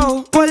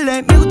마도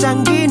원래 밀고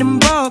당기는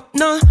법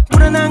넌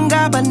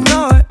불안한가 봐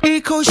널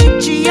잃고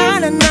싶지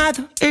않아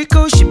나도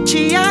잃고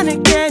싶지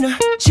않을게 널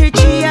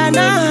싫지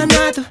않아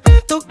하나도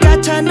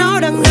똑같아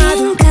너랑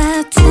나도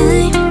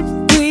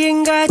We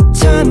ain't got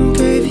time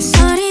baby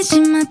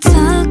소리지 마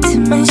talk to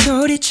me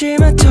망설이지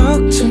마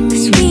talk to me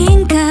Cause we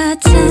ain't got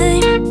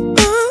time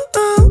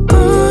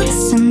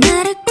그래서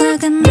나를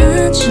꽉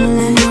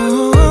안아줄래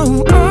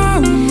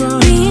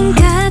We ain't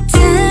got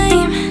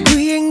time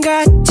We ain't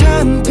got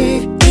time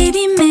baby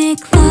Baby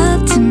make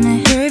love to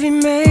me Baby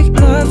make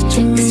love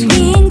to me Cause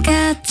we ain't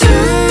got time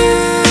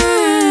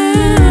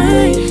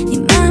네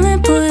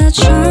맘을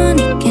보여줘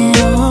내게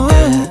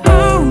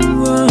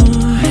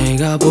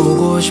네가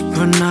보고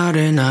싶은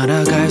날에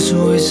날아갈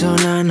수 있어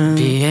나는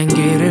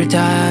비행기를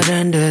타야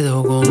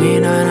된대도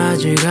고민 안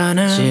하지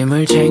않아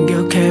짐을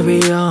챙겨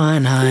캐비어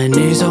하나에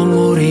네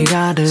선물이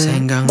가득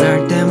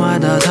생각날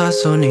때마다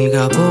탔어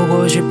네가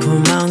보고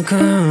싶은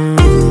만큼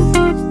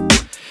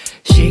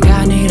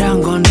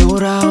시간이란 건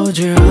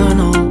돌아오지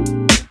않아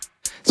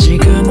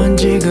지금은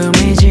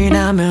지금이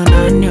지나면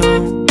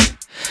안녕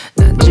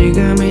난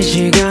지금 이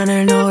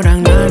시간을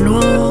너랑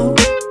나눠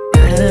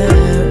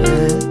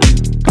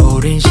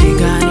우린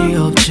시간이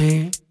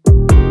없지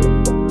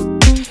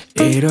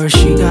이럴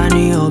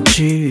시간이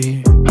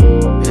없지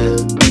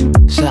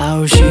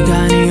싸울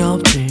시간이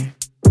없지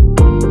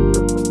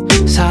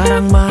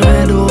사랑만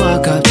해도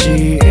아깝지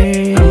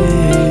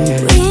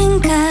We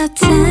ain't got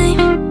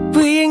time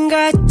We ain't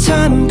got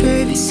time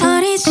baby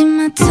소리지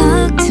마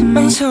talk to me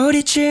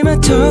망설이지 마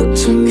talk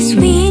to me Cause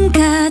we ain't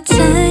got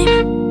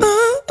time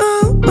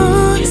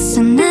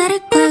그래서 나를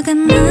꽉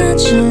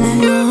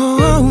안아줄래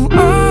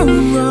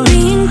We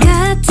ain't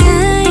got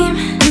time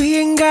We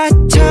ain't got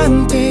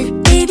time baby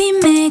Baby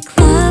make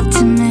love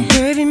to me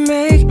Baby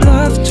make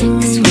love to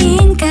me Cause we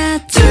ain't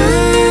got time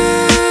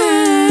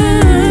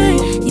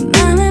네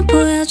맘을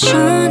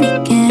보여줘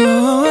내게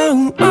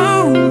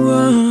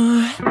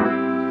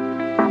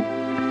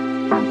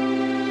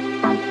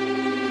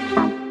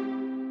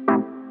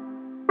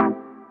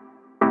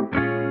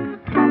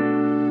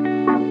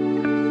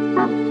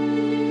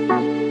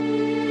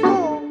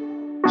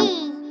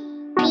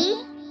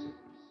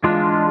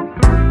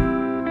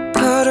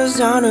Put us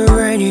on a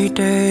rainy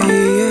day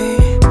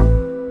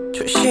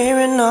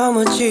조심해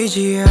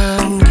넘어지지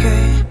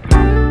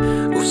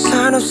않게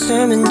우산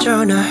없으면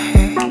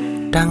전화해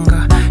딴 거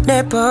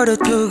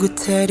내버려두고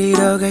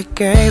데리러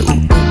갈게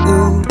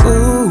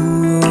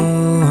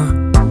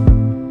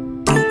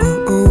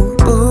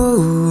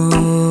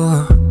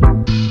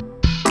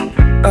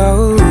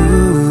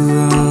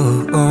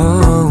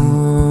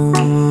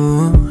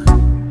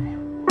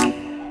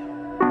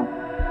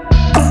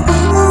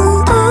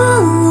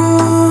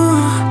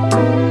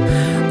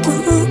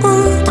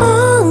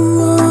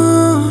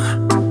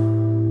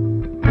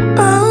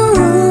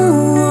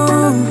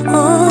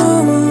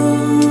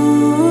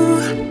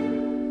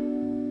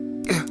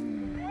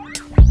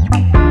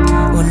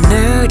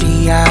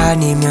오늘이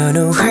아니면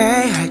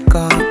후회할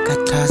것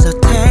같아서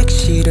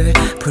택시를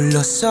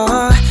불렀어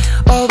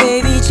Oh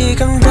baby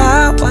지금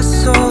다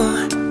왔어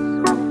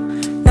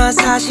나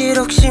사실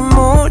혹시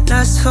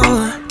몰라서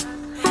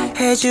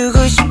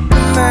해주고 싶은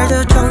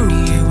말도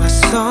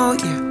정리해왔어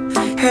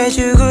yeah.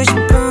 해주고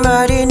싶은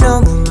말이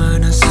너무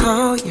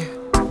많아서 yeah.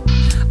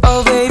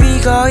 Oh baby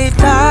거의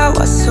다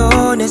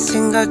왔어 내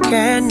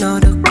생각에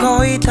너도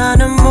거의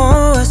다는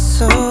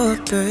모았어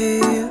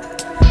babe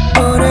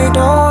오늘도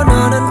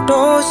너는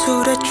또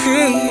술에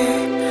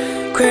취해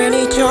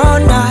괜히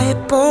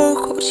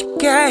전화해보고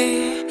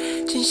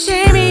싶게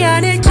진심이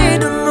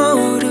아닐지도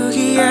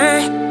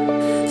모르기에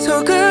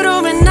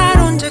속으로 맨날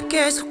혼자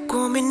계속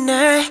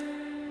고민해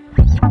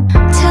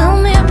Tell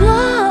me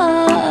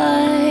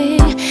boy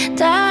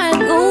다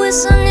알고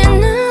있어 네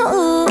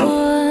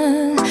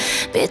눈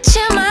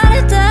빛이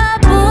말했다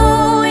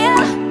보여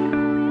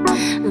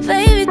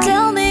Baby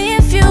tell me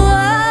if you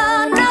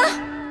wanna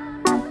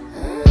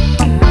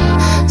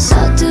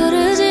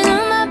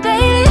서두르지는 마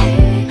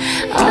baby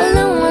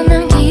얼른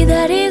난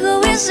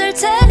기다리고 있을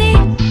테니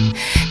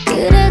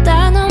그래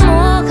다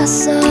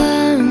넘어갔어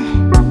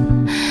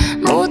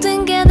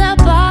모든 게 다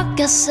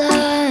바뀌었어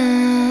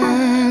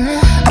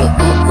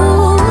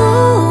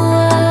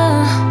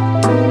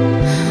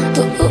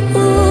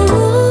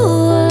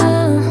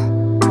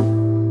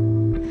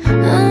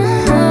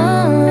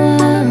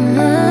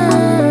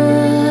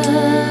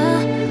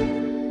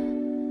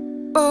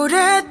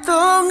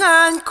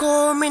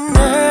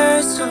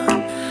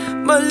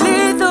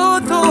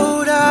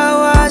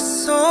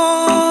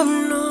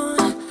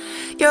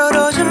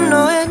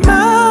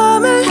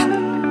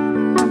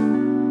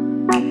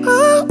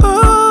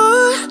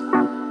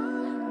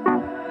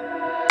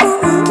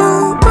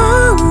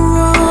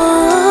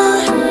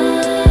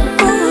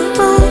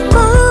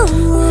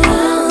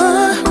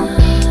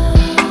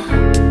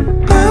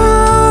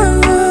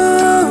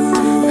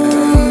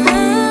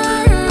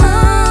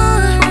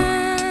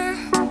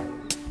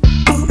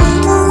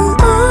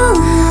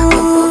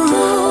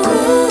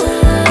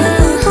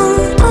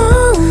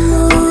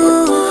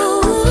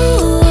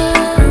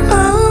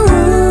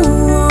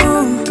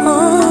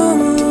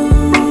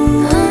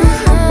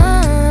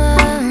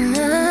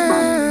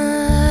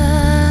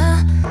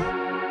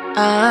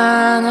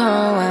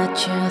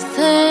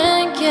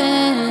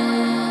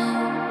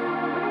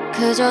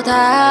그저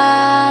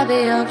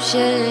답이 없이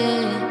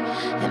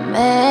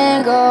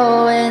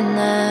헤매고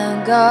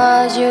있는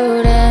것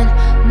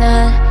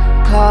유래는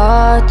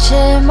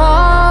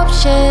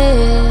거침없이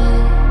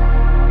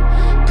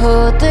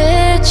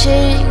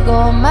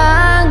부딪히고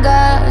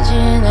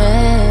망가지네.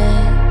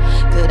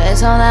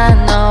 그래서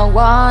난 너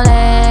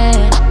원해.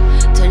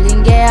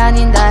 틀린 게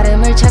아닌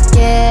다름을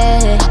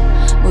찾게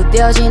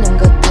무뎌지는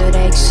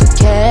것들에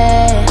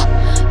익숙해.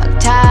 막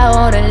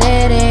타오를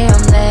일이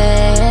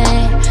없네.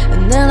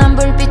 은은한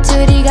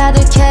불빛들이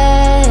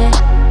가득해.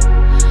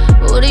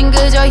 우린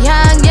그저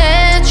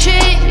향에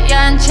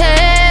취한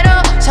채로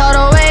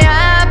서로의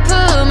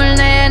아픔을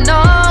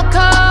내놓고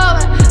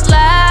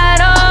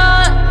light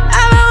on.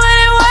 I've been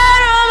waiting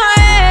right on my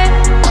head.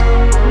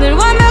 늘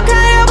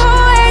완벽하려고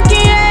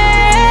했기에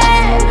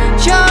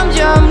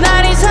점점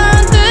날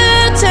이상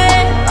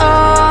듯해.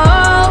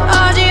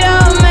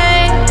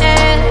 어지러움에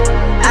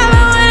I've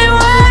been waiting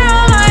right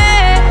on my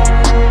head.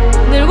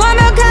 늘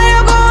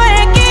완벽하려고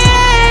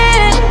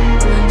했기에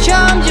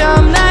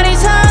점점 날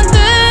이상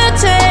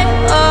듯해.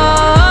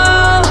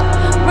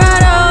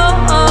 right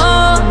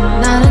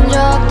on. 나는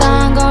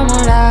적당한 걸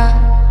몰라.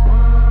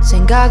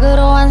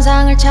 생각으로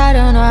환상을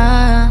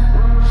차려놔.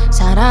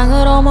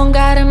 사랑으로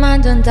뭔가를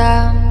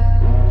만든다.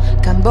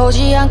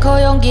 간보지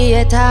않고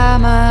용기에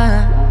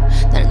담아.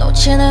 날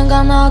놓치는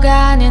건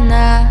너가 아닌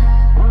나.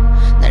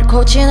 날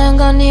고치는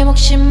건 네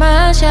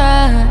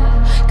몫이마샤.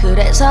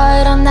 그래서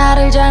이런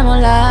나를 잘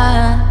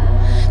몰라.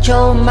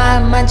 좋은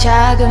마음만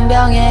작은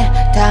병에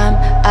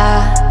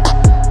담아.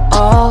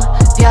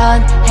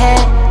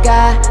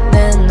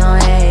 변해가는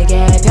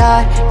너에게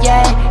별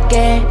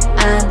얘길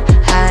안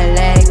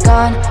할래.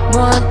 건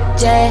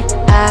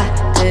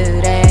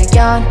문제아들의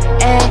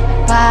연애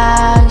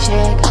방식.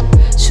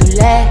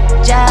 술에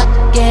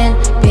잠긴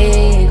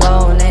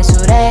피곤해.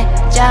 술에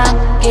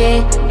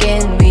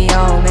잠기긴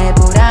위험해.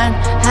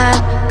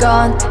 불안한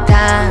건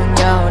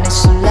당연해.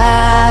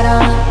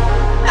 술라론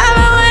I've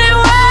been waiting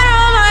right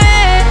on my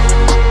head.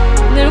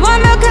 늘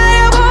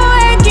완벽하려고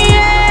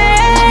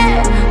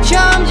했기에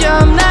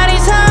점점 날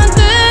이상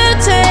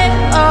듯해.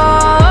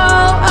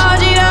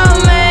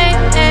 어지러움에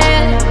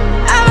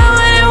I've been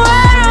waiting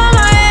right on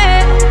my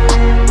head.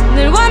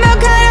 늘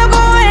완벽하려고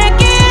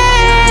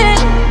했기에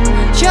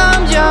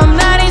점점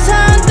날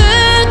이상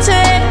듯해.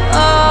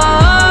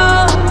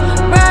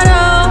 right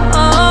on.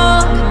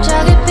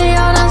 갑자기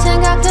피어난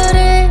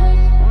생각들이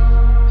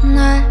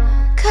날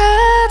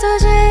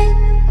가두지.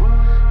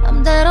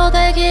 맘대로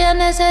되기엔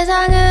내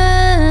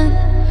세상은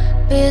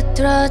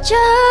비뚤어졌으니.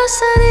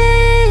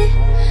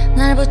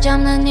 날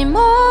붙잡는 네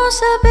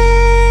모습이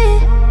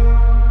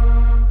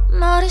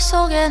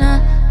머릿속에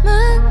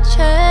남은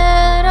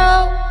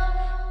채로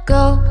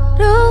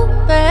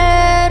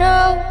고루배로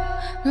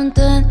눈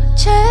뜬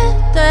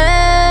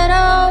채대로.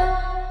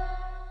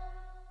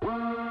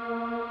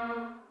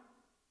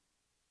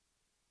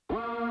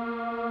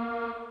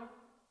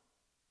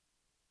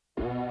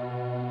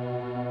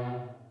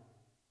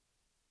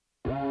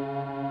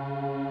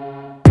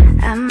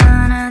 I'm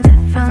on a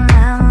different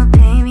level,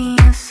 baby.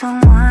 You're so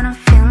what I'm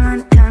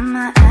feeling through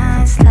my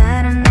eyes.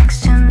 Sliding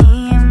next to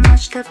me and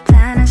watch the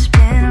planet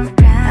spin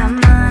around. I'm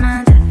on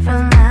a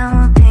different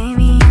level,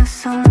 baby. You're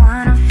so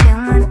what I'm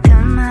feeling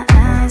through my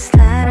eyes.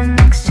 Sliding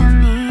next to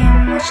me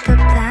and watch the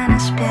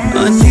planet spin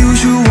around.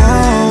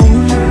 Unusual,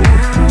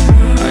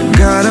 I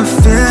got a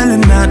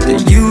feeling not the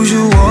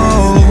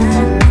usual.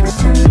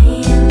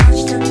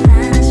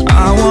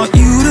 I want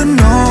you to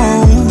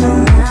know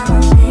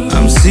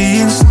I'm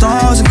seeing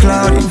stars and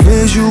cloudy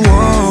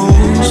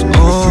visuals.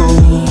 Oh,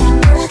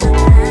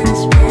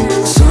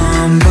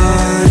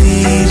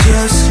 somebody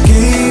just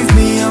gave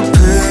me a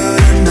pill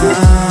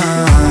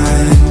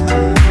tonight.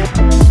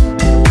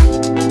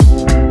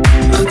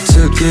 I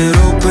took it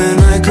open,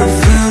 I could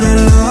feel the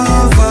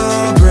love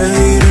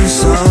vibrate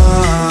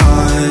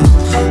inside.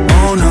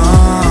 Oh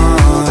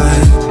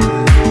night,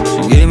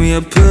 she gave me a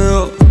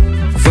pill.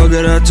 Fuck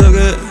it, I took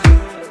it.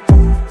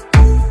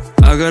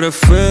 I got a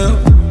feel,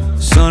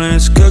 sun and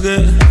it's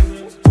cooking.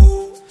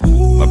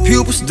 My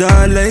pupils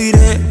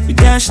dilated, we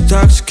dance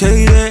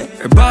intoxicated.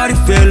 Her body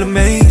feel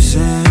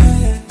amazing.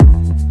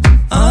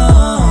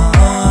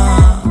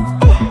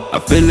 I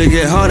feel it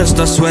get hard, I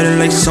start sweating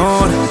like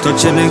sauna.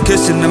 Touching and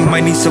kissing, I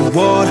might need some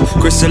water.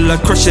 Crystal, I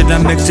crush it, I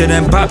mix it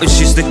and pop it.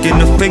 She sticking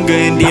her finger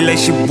in the like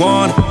she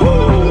want it.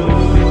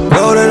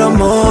 Know that I'm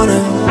on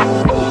it,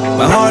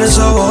 my heart is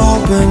so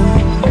open.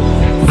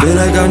 Feel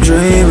like I'm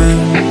dreaming.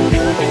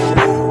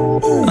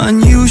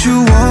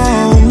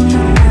 Unusual,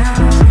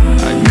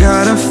 I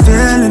got a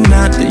feeling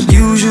not the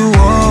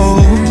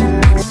usual.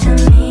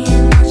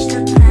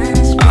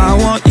 I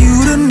want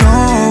you to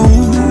know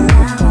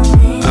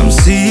I'm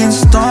seeing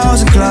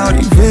stars and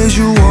cloudy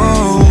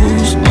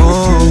visuals.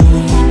 Oh,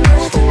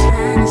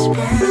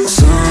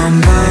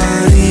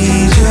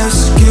 somebody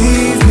just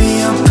gave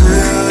me a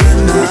pill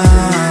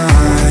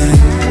tonight.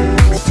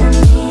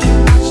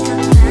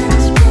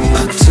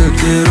 I took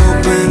it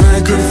open, I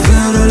could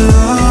feel the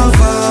love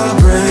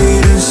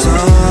vibrate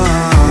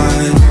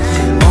inside.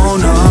 Oh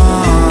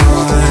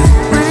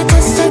night,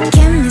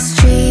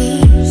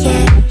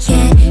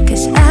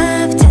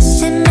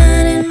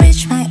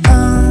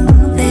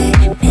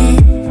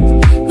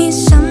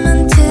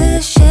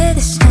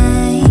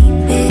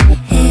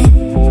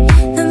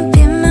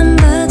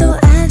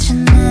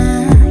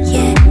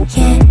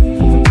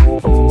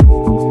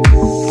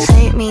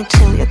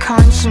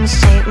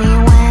 emotions take me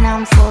when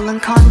I'm full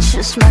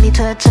unconscious 말이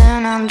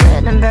되든 안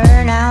되든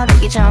burnout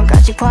오기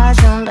전까지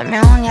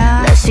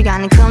봐준다면야 내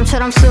시간이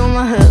금처럼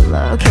숨어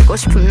흘러 캐고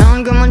싶으면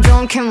넌 그만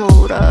좀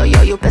캐물어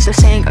여유 뺏을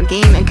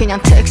생각이면 그냥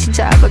택시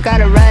잡아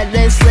Gotta ride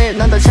this slip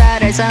넌 더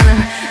잘 알잖아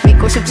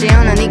믿고 싶지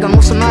않아 네가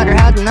무슨 말을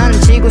하든 나는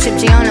지고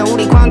싶지 않아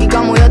우리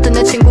관계가 모였던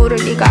내 친구를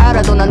네가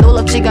알아도 난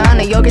놀랍지가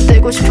않아 여길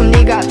들고 싶음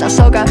네가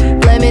앞장서가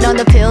Blame it on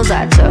the pills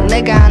I took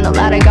내가 널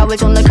알아가 왜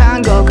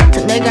존나간 것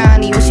같은 내가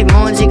아니 옷이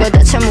뭔지가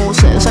대체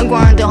무슨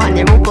상관도 한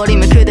일 못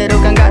버리면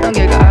그대로 간가던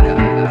길가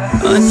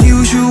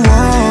Unusual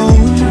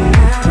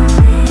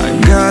I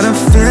got a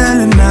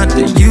feeling not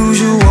the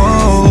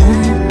usual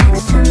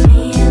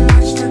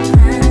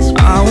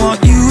I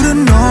want you to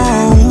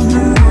know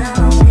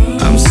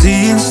I'm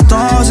seeing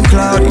stars and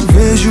cloudy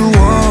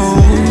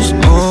visuals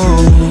oh.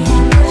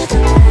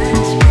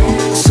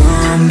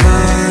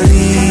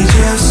 Somebody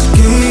just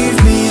gave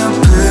me a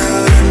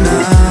pill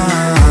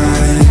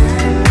tonight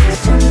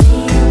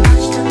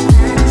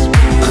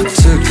I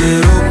took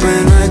it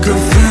open, I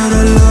could feel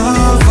the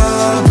love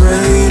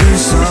vibrate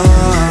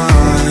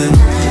inside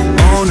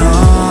all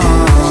night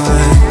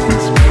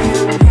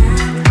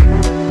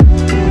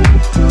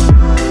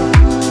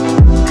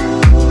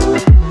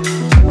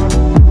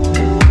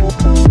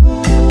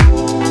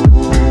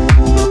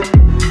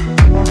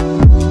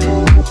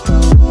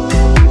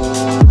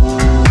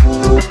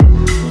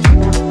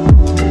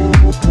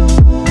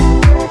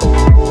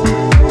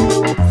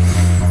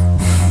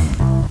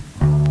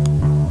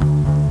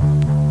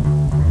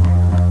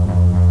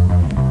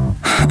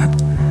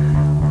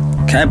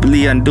Can't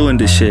believe I'm doing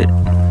this shit.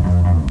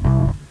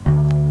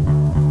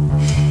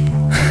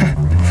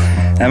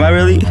 Am I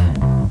really?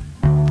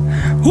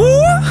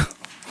 Woo!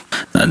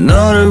 난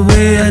너를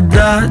위해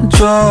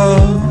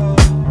다져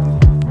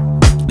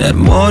내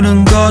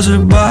모든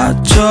것을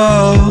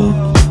바쳐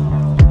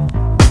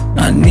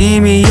난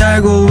이미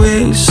알고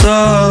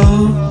있어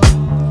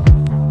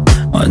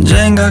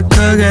언젠가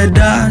크게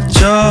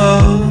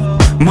다쳐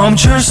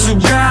멈출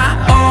수가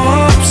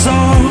없어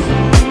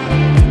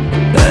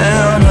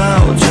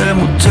헤어나오질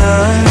못해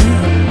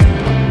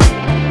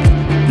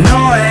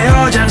너의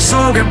여장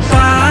속에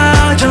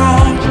빠져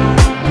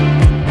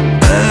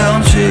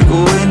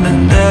헤엄치고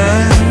있는데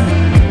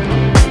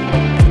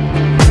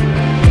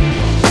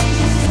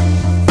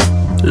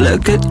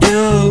Look at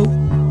you,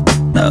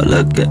 now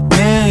look at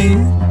me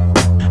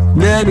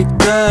Baby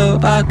girl,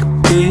 I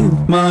could be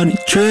a money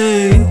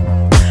tree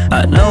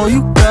I know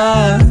you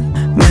got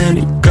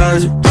many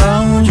guys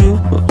around you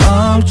But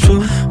I'm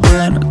true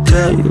when I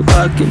tell you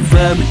I give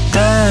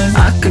everything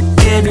I could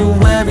give you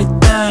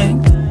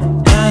everything,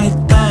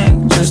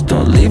 anything Just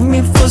don't leave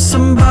me for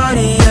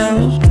somebody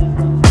else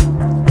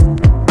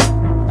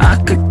I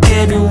could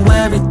give you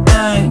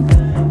everything,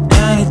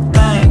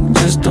 anything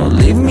Just don't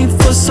leave me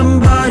for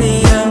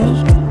somebody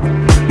else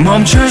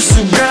멈출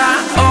수가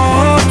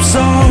없어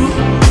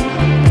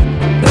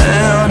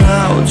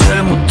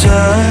헤어나오질 못해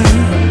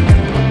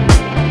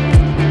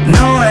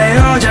너의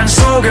여장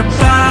속에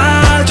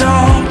빠져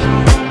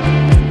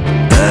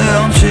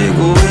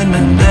헤엄치고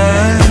있는데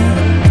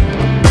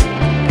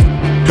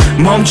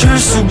멈출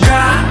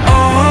수가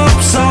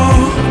없어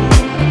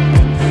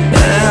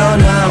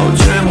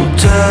헤어나오질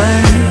못해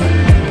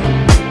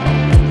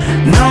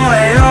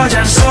너의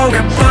여장 속에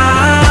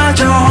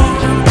빠져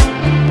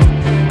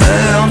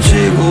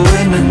헤엄치고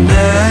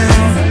있는데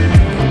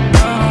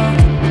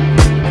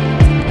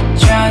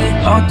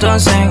어떤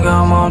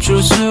생각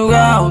멈출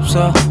수가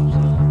없어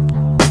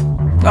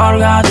널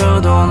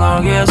가져도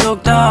널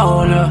계속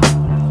떠올려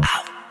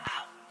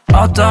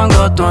어떤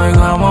것도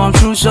이거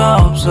멈출 수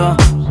없어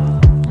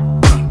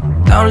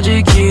너를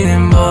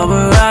지키는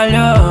법을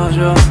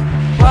알려줘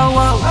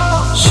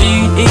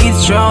She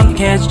is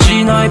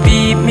정확해지지 너의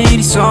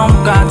비밀이 솜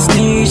같은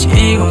이지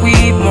이거 we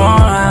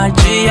want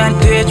알지 아니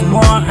되지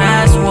뭘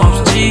할 수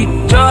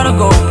없지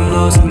저러고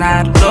불러서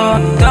나를 너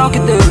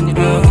어떻게든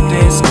이렇게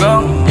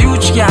됐어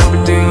유치한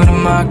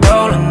불들은 막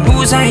떠올라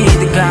무사히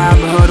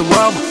들어가면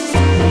어려워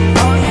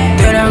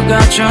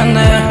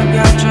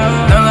데려가줬네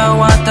너가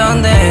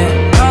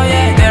왔던데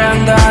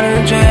때랑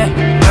다른 죄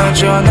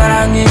너저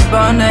나랑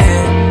이번에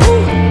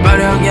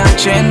마력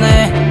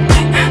약체네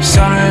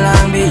선을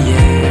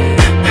낭비해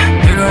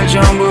이걸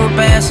전부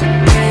뺏어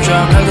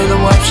추억할 때도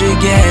없이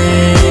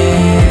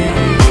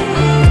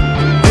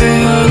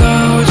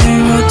헤어나오지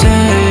못해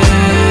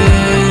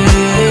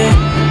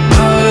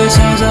너의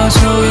상상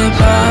속에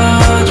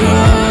빠져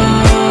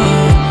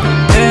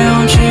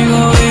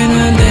헤엄치고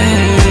있는데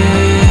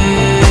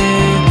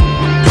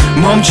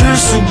멈출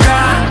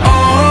수가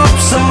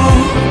없어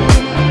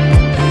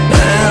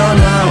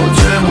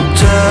헤어나오질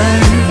못해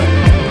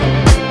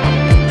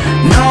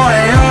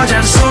너의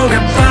여장 속에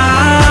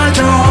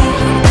빠져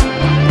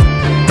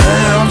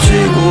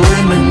헤엄치고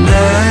있는데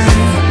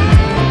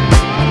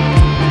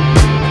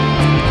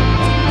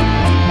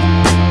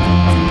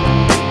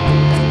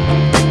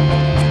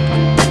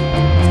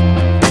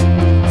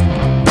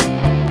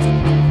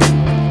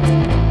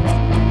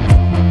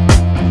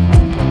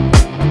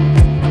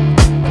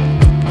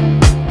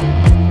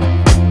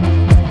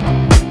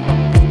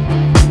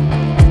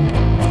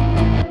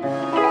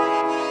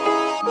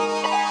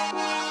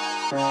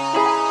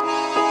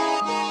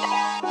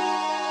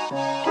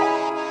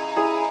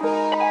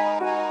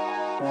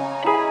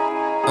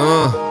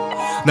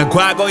난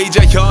과거 이제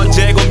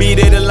현재고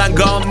미래를 난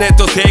겁내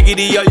또 새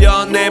길이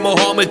열렸네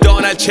모험을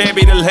떠날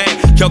채비를 해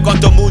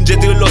겪었던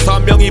문제들로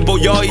선명히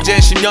보여 이제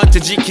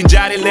 10년째 지킨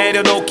자리를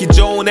내려놓기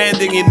좋은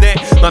엔딩이네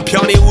맘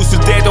편히 웃을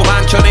때도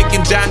한켠엔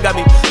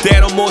긴장감이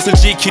때론 못을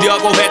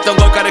지키려고 했던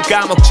걸까를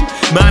까먹지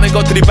많은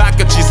것들이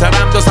바뀌었지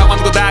사람도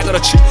상황도 다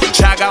그렇지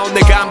차가운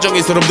내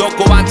감정이 소름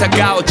돋고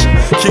안타까웠지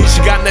긴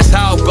시간 내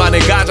사업과 내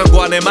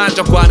가정과 내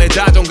만족과 내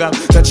자존감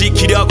다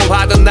지키려고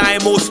하던 나의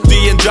모습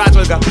뒤엔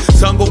좌절감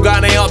성공과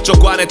내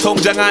업적과 내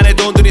통장 안에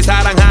돈들이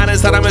사랑하는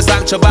사람을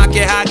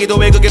상처받게 하기도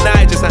왜 그게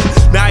나의 재산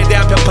나에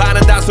대한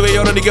평판은 다수의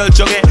여론이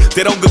결정해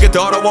때론 그게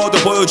더러워도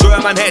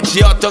보여줘야만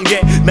했지 어떤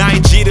게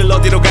나인지를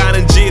어디로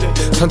가는지를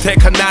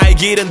선택한 나의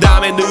길은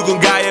다음에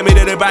누군가의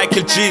미래를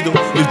밝힐지도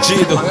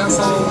일지도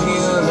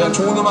방향성은 그냥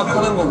좋은 음악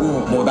하는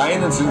거고 뭐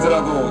나이는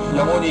들더라도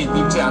영원히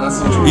늙지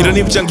않았으면 좋겠다 이런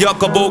입장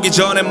겪어보기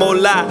전에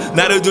몰라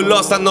나를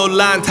둘러싼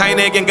논란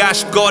타인에겐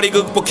가십거리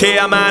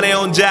극복해야만 해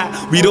혼자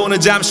위로는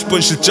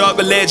잠시뿐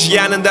실적을 내지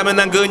않는다면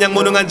난 그냥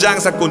무능한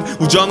장사꾼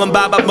우정은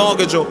밥안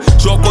먹여줘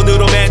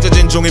조건으로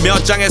맺어진 종이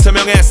몇 장에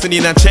서명했으니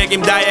난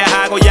책임 다해야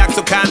하고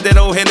약속한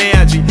대로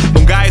해내야지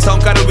뭔가의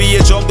성과를 위해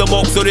좀 더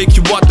목소리를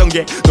키웠던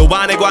게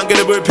너와 내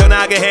관계를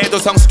불편하게 해도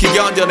성숙히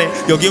견뎌내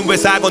여긴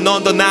회사고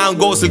넌 더 나은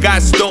곳을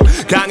갈 수도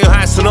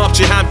강요할 순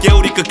없지 함께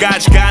우리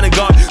끝까지 가는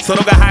걸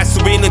서로가 할 수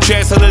있는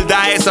최선을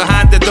다해서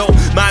한데도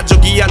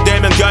만족이 안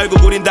되면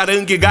결국 우린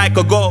다른 길 갈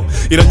거고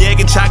이런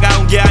얘긴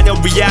차가운 게 아니야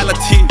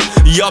리얼리티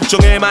이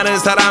업종에 많은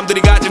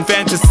사람들이 가진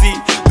판타시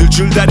늘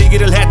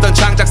줄다리기를 했던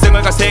창작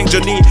생활과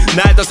생존이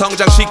날 더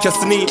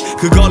성장시켰으니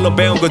그걸로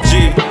배운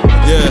거지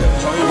yeah.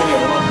 저희들이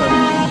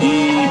얼마큼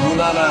이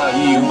문화나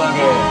이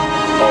음악에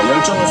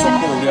열정을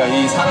쏟고 우리가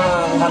이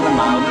사랑하는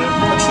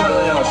마음을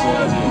표출하느냐가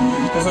중요하지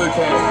계속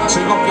이렇게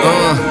즐겁게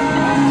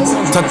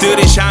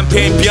터뜨린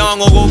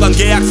샴페인병 오고 간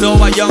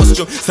계약서와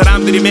영수증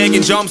사람들이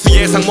매긴 점수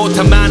예상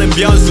못한 많은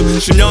변수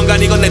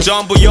 10년간 이건 내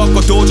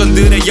전부였고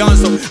도전들의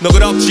연속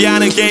너그럽지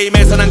않은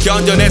게임에서 난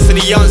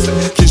견뎌냈으니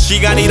연습 긴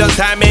시간 이런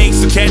삶에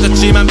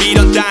익숙해졌지만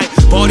미련 따윈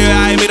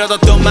버려야 해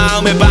밀어뒀던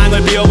마음의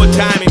방을 비워볼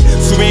타이밍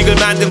수익을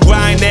만든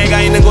grind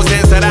내가 있는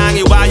곳엔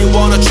사랑이 Why you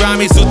wanna try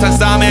me 숱한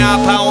싸움에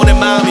아파온 내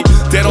마음이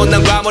때론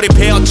난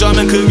과몰입해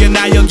어쩌면 그게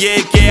날 여기에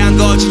있게 한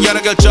거지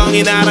여러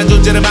결정이 나란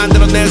존재를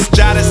만들어낸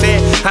숫자를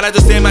세 하나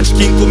둘 셋 마치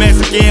긴 꿈에서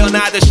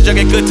깨어나듯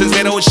시작의 끝은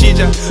새로운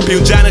시작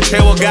비운 잔을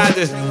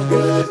채워가듯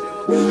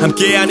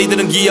함께한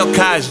이들은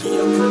기억하지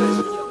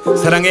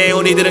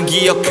사랑해온 이들은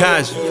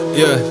기억하지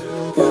yeah.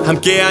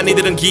 함께한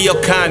이들은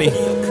기억하니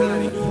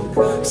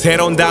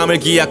새로운 다음을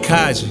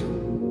기약하지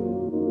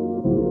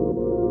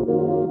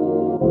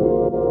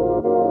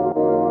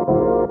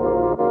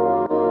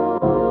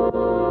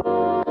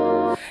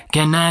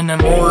걔네는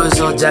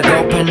모여서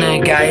작업해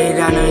내가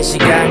일하는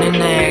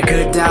시간이네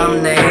그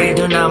다음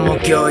내일도 난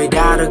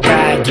목요일하러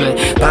가야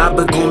돼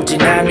밥을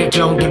굶진 않을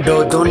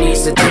정도로 돈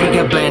있어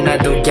지갑에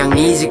나도 그냥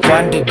이직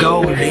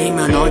관두고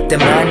울리면 올 때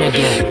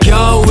만약에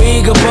겨우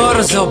이거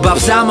벌어서 밥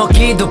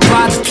사먹기도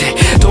빠듯해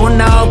돈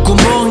나올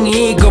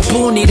구멍이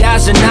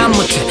이거뿐이라서 난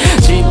못해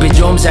집에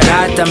좀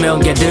살았다면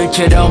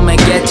걔들처럼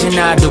했겠지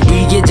나도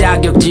이게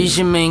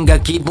자격지심인가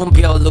기분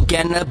별로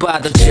걔네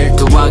봐도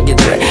질투하게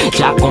돼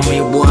자꾸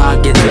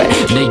미워하게 돼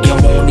내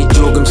영혼이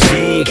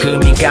조금씩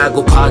금이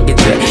가고 파게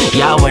돼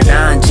야왜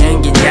난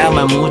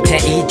챙기냐만 못해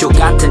이쪽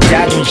같은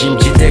자존심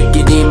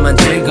지들끼리만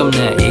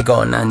즐겁네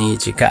이건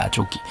아니지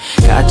가족이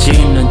같이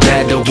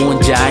있는데도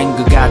혼자인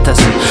것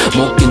같아서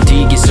못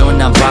견디겠어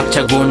난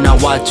박차고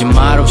나왔지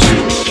말없이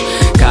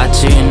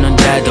같이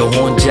있는데도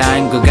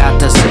혼자인 것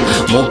같아서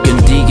못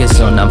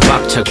견디겠어 난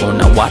박차고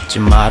나왔지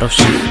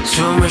말없이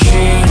숨을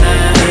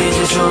쉬네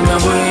이제 수면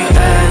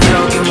위에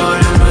저기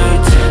멀리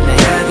밑에 내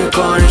얘기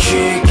꺼내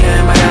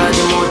쉽게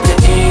말하지 못해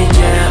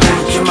이제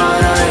웃지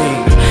마라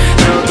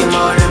저기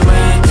멀리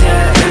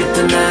밑에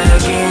있던 내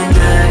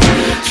얘긴데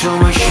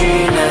숨을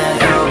쉬네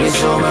여기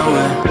수면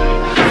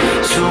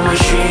왜 숨을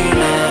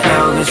쉬네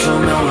여기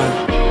수면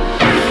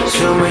왜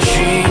숨을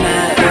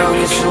쉬네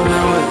여기 수면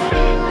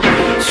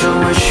왜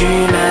숨을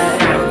쉬네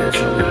여기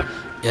수면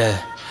yeah.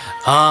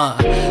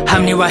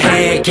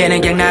 합리화해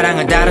걔는 그냥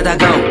나랑은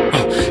다르다고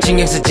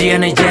신경 쓰지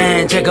않아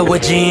이젠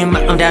차가워진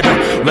마음이라도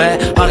왜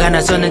화가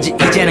났었는지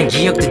이제는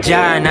기억도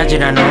잘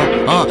나질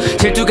않아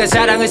질투가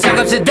사랑을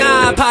상관없이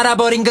다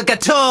팔아버린 것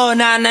같아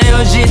난 내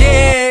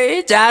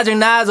현실이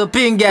짜증나서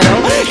핑계로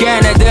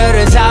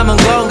걔네들을 삼은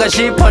건가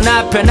싶어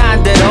나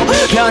편한 대로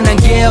편한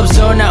게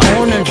없어 나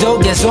오늘도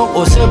계속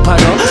옷을 팔어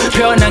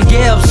편한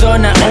게 없어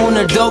나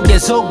오늘도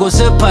계속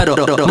옷을 팔어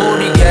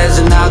물이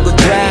계산하고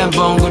된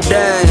봉구대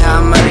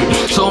한 마리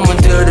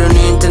소문들은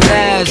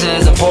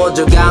인터넷에서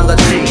보조간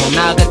같이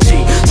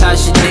하나같이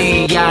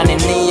사실이 아닌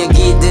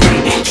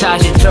이야기들이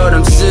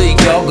사실처럼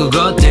쓰이고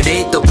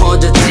그것들이 또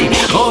퍼졌지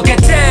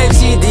오케테이프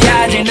CD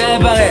아직 내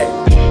방에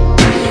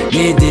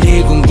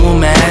니들이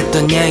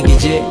궁금해했던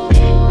얘기지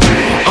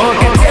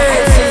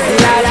오케테이프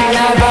CD 아직 내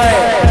방에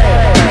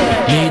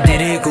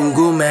니들이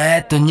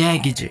궁금해했던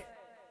얘기지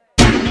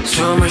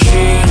숨을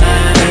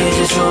쉬네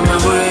이제 수면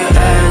위에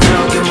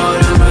저기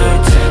멀리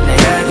밑에 내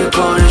얘기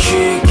꺼내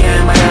쉽게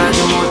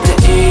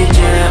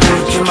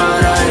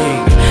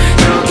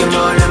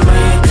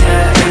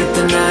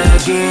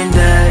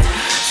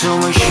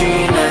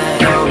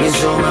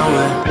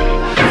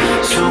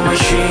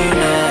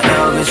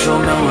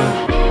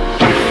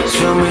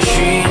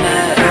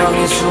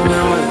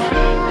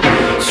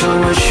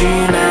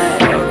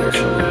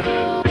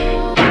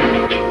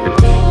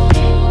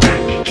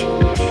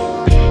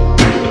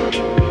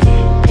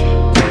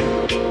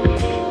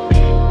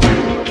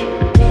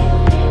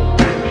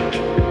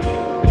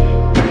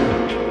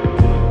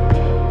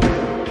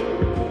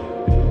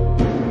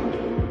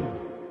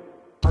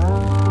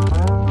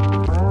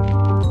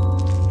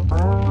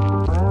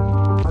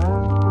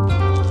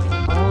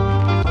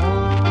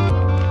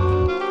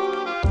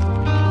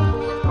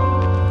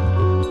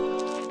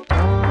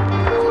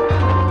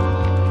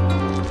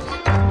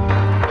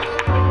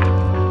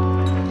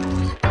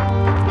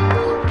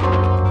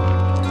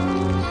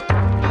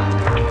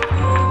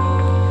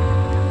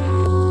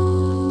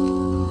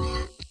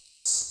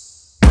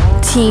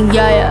team,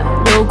 yeah.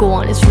 Logo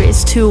on his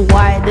wrist, too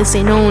wide. This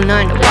ain't no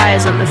 9 to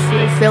wires on the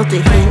fit. Felt the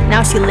hit,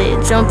 now she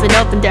lit, jumping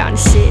up and down the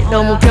shit.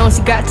 너무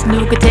평시 같은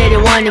누가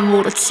데려왔냐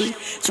물었지.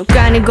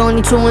 족간의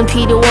건이 좋은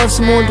필요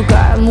없어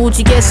모두가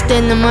무지개서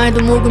된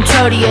말도 묵은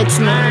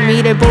처리했지만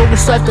미래 보고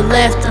swipe the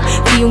left.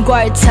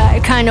 비움과의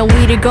차이, kinda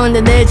위를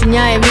건너내준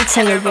야의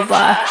밑창을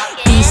봐봐.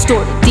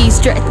 Distorted,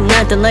 distracted,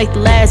 nothing like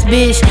the last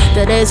bitch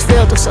that has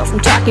failed herself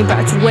from talking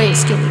about your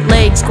waist. Skinny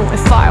legs going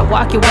fire,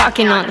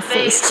 walking on the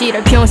face.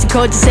 지랄 평시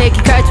거짓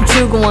새끼 칼춤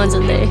추고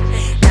완전 내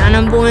난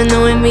안 보여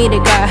너의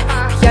미래가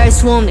피할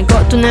수 없는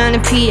것도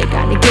나는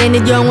피해가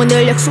내게는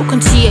영원을 약속한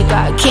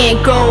지혜가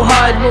Can't go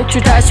hard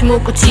목줄 다시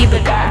묶고 집에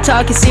가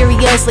Talking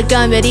serious like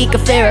I'm at Eco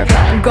Therapy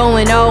I'm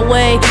going all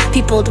way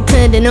People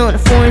depending on a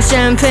foreign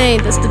champagne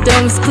That's the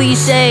dumbest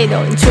cliche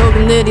너는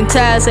조금 느린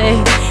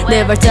탓에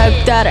내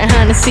발자국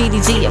따라하는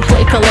CDG and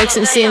play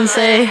collection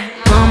신세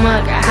Mama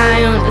got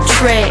high on the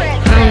tray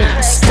I'm not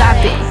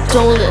stopping,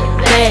 don't look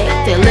back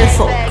They live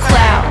for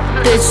clout,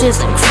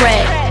 bitches and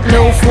crack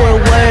No 4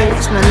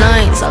 words, my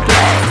lines are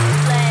black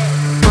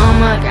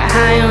Mama got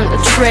high on the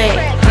tray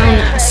I'm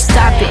not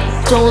stopping,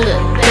 don't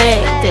look back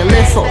They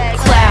live for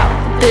clout,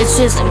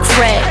 bitches and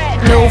crack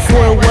No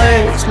 4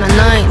 words, my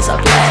lines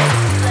are black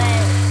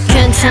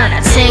괜찮아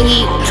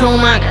챙기고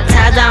도망가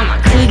다 담아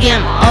그게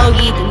뭐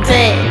어기든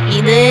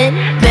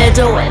배기든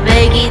매도에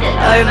매기든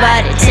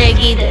얼발에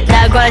채기든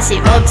나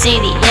관심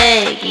없지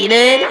네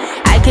얘기는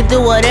I could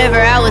do whatever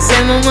I was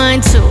in my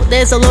mind to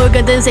There's a Lord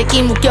같은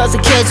새끼 묶여서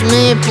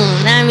캐주면 뿐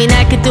I mean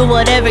I could do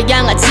whatever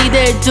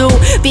양아치들 do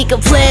Big a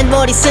plan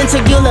머리 센터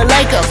you look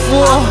like a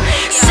fool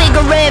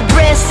Cigarette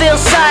breath feel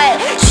side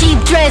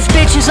Cheap dress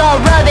bitches all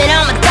rubbing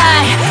on my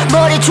thigh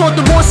머리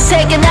줬도 못써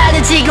새끼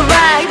나는 지금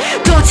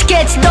right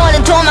도치겠지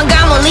너는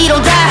도망가면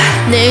리로 다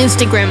내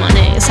인스타그램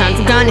안에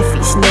산두간의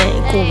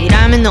피시네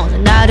꿈이라면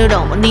너는 나를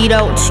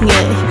어머니라고 칭해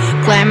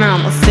Glamour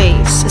on my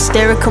face,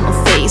 hysteric on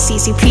my face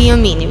ECP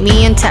미니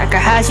미안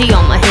타카하시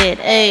on my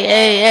head Ay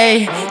ay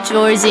ay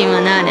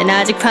졸지만 나는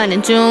아직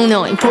파는 중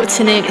너인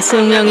포츠 내게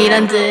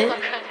숙명이란 듯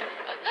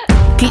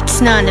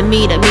빛이 나는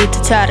미래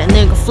밑에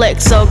자르는 건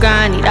플렉서가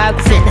아니라고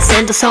fitness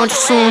and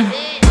선주순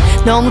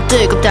너무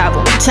뜨겁다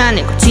보면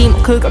차는 거지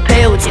뭐 그걸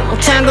배우지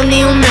못한 건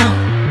네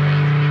운명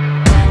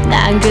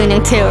난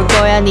그냥 태울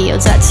거야 네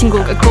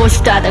여자친구 갖고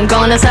싶다던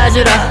거나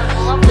사주라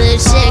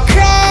This shit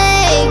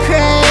cray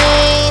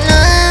cray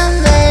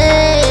난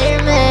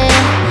매일매일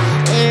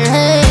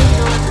일해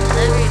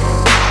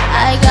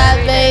I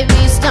got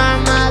baby star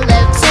my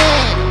left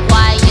hand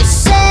Why you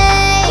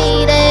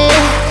say that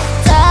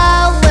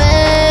다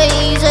왜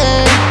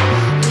이제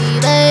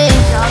이래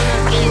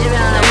끼지면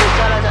나 못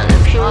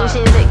따라가는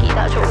병신 새끼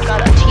다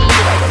족가라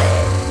뒤지라 그래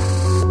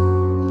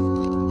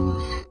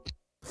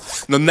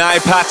넌 나의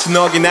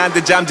파트너긴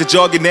한데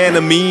잠재적인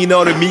에너미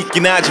너를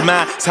믿긴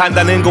하지만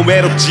산다는 건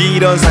외롭지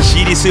이런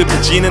사실이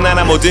슬프지는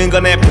않아 모든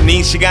건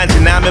해프닝 시간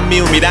지나면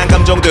미움이란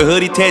감정도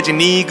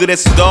흐릿해지니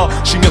그래서 더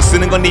신경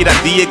쓰는 건 니란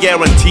뒤에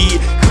guarantee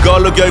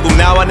그걸로 결국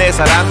나와 내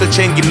사람들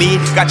챙기니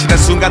까칠한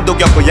순간도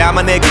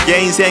겪어야만 해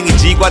그게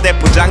인생이지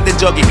과대포장된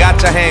저기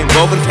가짜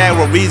행복은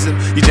terrorism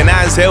이제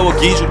난 세워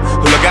기준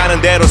흘러가는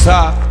대로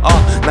사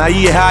나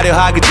이해하려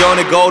하기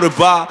전에 거울을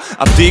봐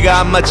앞뒤가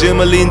안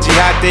맞음을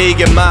인지할 때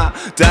이게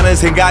맞다는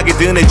생각이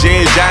드네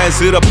제일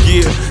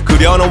자연스럽길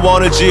그려놓은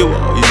원을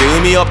지워 이제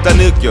의미 없다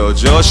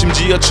느껴져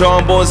심지어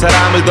처음 본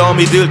사람을 더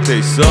믿을 때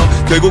있어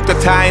결국 다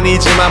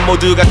타인이지만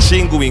모두가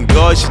친구인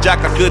걸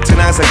시작과 끝은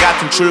항상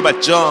같은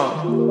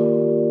출발점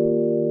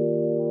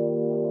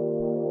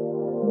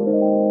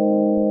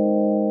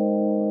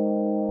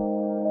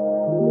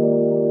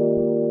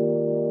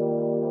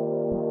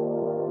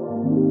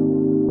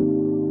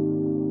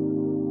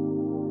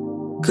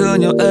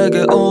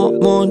그녀에게 온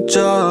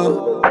문자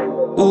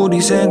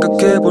우리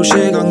생각해볼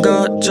시간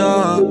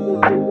갖자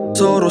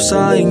서로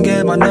쌓인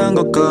게 맞는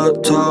것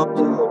같아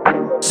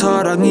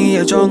사랑이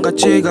예전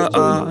같지가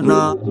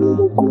않아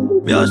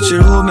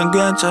며칠 후면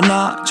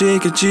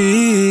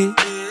괜찮아지겠지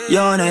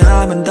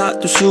연애하면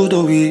다툴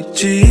수도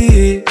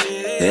있지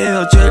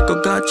헤어질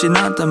것 같진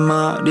않단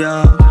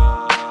말야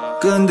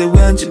근데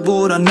왠지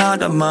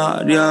불안하단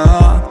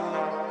말야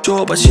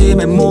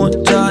조바심에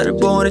문자를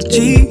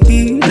보냈지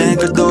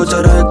내가 더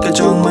잘할게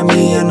정말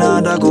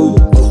미안하다고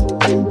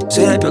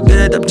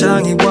새벽에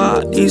답장이 와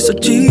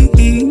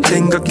있었지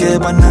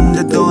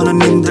생각해봤는데도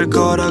넌 힘들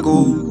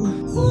거라고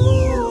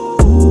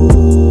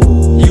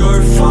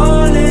You're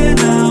falling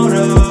out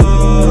of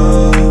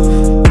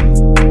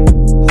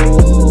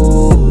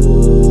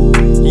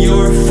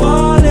You're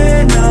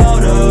falling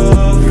out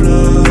of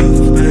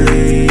love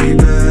baby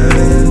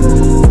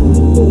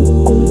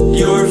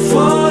You're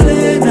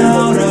falling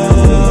out of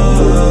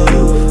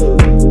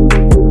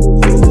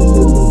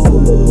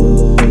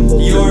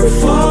You're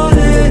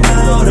falling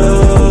out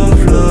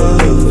of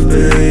love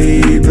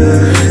baby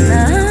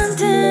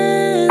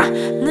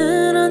나한텐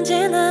늘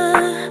언제나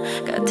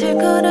같을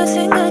거라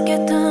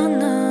생각했던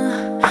너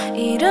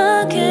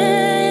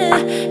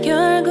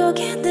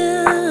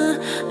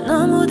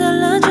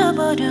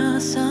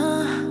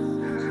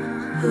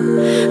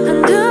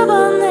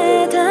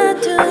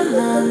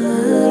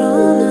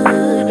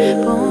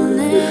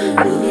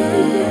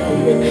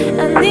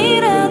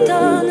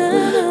아니라더는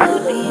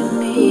우리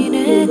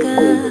미래가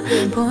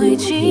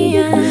보이지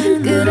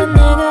않 그래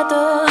내가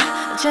더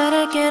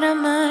잘할게란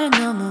말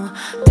너무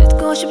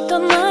듣고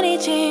싶던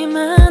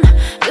말이지만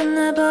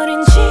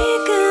끝나버린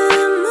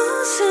지금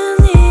무슨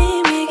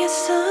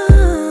의미겠어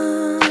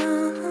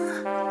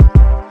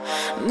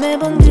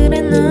매번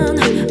그래 넌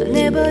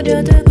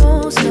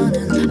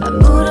내버려두고서는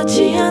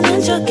아무렇지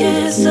않은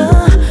척해서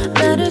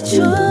나를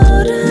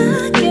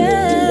초라하게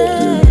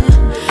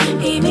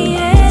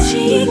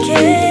희미해지게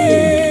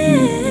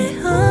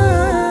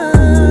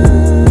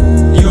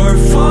You're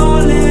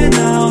falling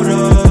out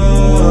of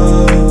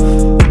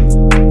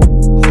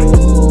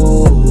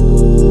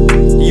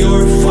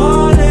You're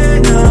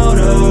falling out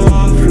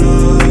of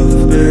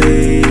love,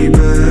 baby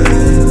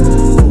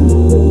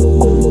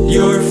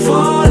You're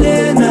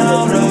falling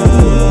out of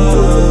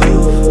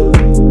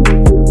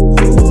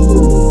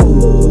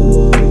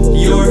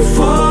You're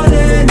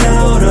falling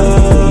out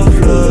of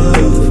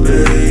love,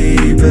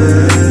 baby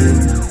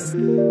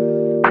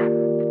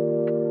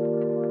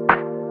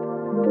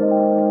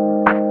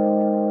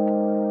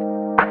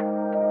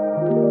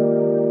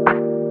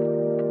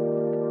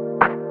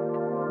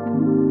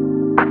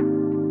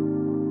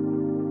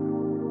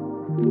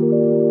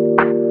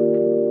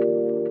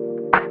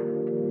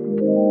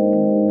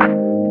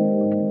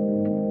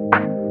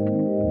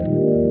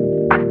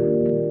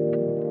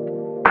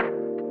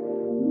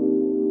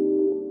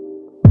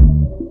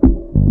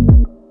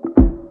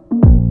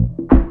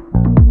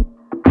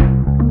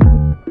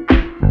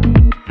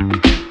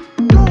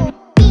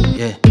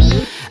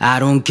I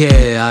don't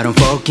care, I don't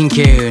fucking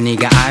care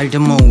네가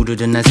알든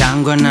모르든 난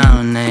상관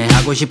안 해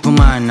하고 싶은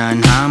말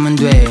난 하면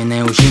돼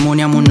내 옷이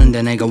뭐냐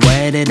묻는데 내가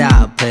왜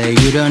대답해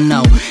You don't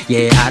know,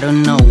 yeah I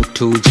don't know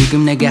too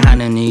지금 내가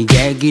하는 이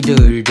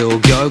얘기들도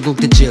결국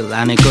듣질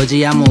않을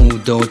거지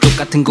아무도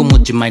똑같은 거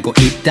묻지 말고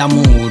입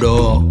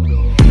다물어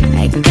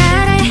I got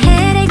a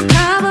headache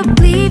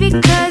probably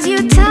because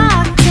you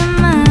talk too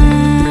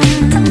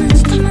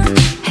much Too much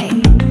Hey,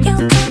 you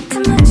talk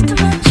too much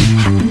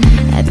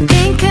I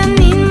think I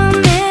need my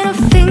middle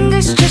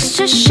fingers just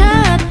to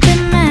shut the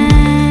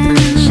man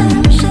Shut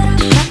up,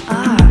 shut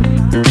up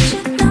What you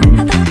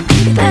know about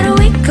me? You better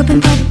wake up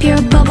and pop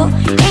your bubble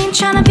Ain't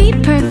tryna be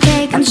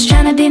perfect, I'm just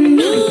tryna be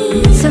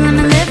me So let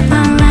me live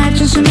my life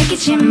just to make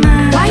it your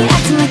mind Why you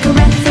acting like a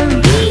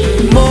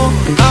referee? More,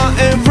 I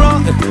am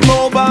frontin'.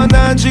 More 봐,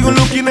 난 지금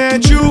looking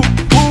at you.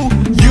 Ooh,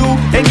 you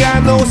ain't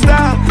got no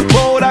style.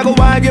 뭐라고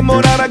알게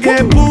뭘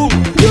알아게 boo.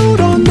 You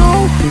don't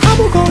know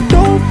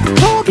아무것도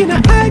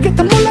거기는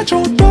알겠다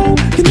몰라줘도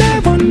You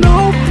never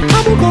know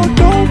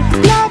아무것도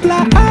blah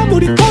blah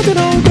아무리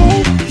떠들어도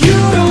You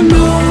don't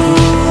know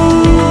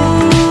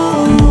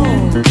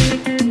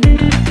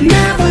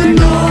Never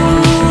know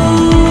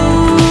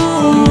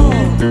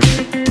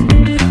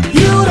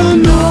You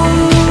don't know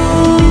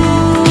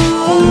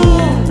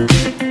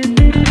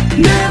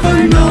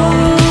Never know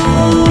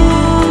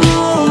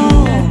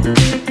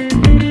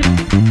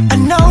I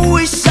know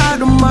it's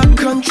out of my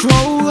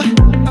control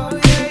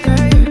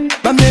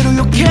맘대로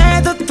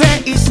욕해도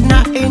돼 it's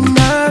not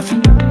enough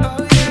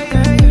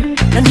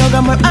난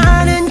너가 뭘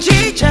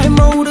아는지 잘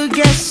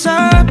모르겠어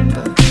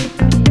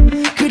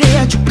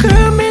그래야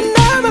조금은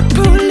나만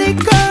풀릴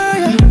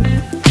거야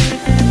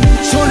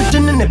손을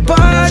뜯는 내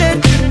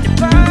버릇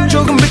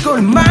조금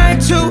비꼬는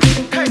말투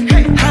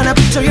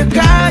하나부터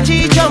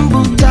열까지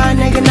전부 다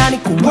내게 난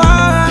입고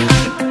와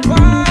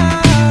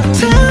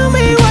Tell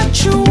me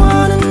what you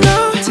wanna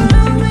know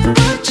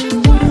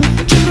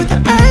전부 다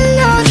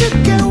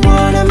알려줄게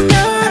원하면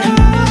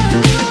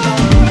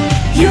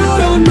You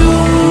don't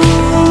know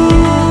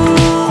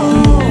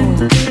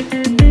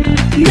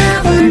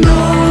Never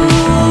know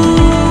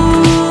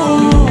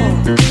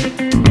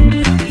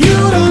You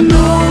don't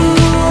know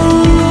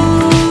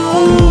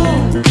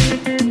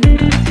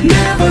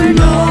Never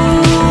know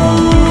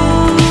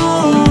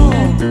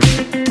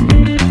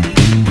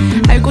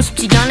알고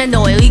싶지 않아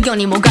너의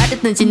의견이 뭐가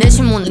됐든지 내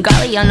신문을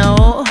가리야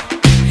너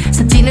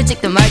사진을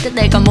찍든 말든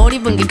내가 뭘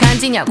입은 게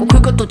간지냐고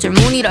그것도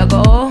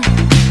질문이라고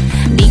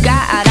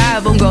네가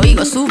알아본 거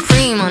이거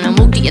Supreme 하나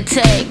목뒤에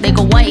tag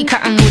내가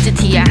와이카한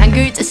무지티야 한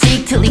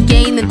글자씩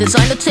틀리게 있는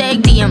디자이너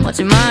tag 뒤에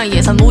멋진 말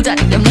예산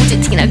모자란 게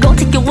무지티나 go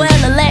take it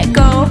well and let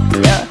go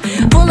yeah.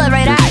 Pull it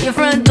right out your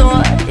front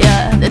door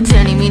yeah. 내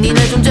테니미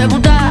니네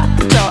존재보다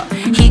더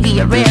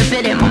희귀해 rare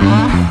fit in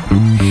mama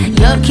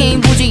Yup,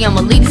 can't bougie,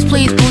 I'ma lead this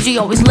place bougie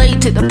Always late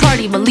to the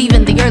party, believe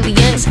in the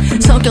earliest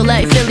성격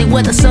like Philly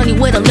weather, sunny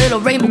with a little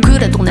rainbow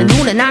그래도 내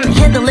눈에 나면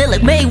handle it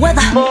like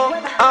Mayweather More,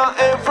 I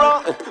am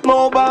frontin'.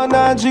 More 봐,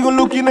 난 지금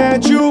looking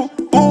at you.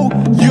 Ooh,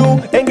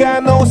 you ain't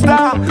got no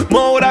style.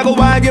 뭐라고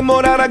알게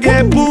뭘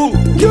알아게 boo.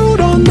 You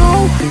don't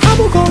know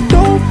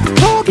아무것도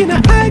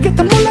거기는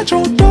알겠다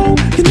몰라줘도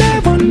You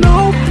never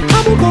know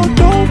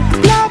아무것도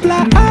blah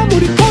blah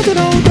아무리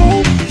떠들어도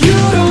You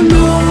don't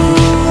know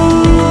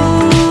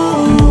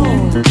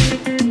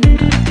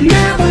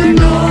Never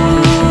know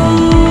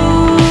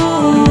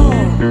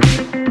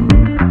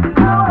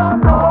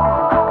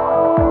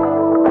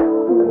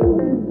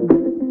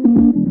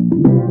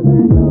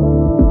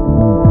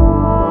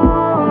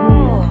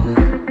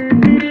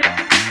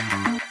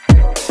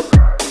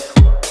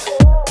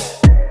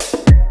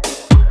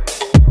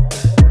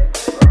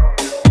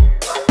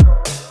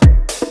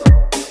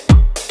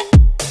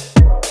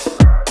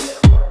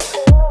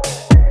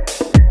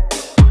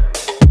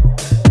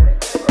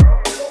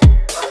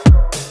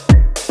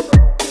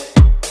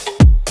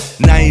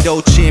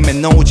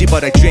OG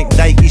but I drink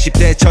like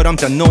 20대처럼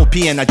더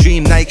높이 and I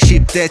dream like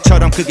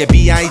 10대처럼 그게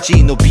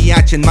B.I.G. No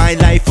biatch in my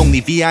life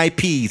only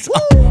VIPs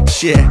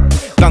shit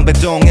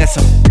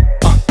방배동에서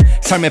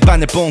삶의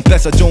바늘 뽕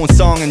뺏어 좋은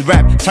song and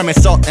rap 삶의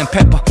salt and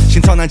pepper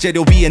신선한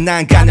재료 위에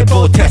난 간을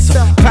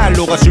보탰어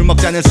팔로가 술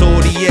먹자는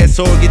소리에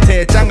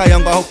솔깃해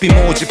짱가형과 혹비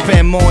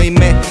모집해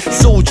모임에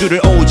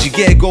소주를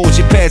오지게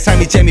고집해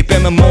삶이 재미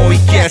빼면 뭐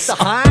있겠어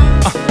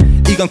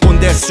이건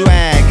꼰대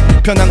swag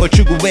편한 걸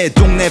추구해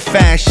동네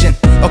fashion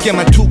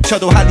어깨만 툭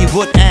쳐도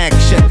할리우드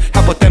액션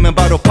한번 떼면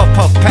바로 pop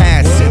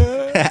pass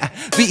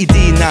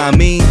BD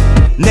나미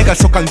내가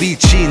속한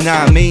위치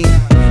나미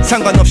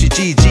상관없이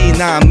GG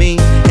나미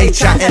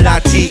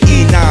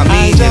HILITE 나미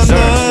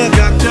알잖아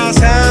각자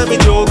삶이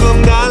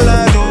조금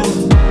달라도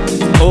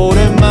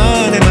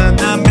오랜만에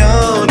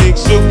만나면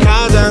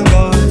익숙하단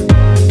걸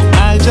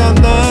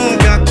알잖아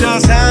각자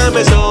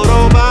삶에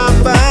서로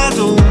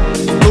바빠도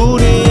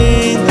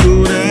우린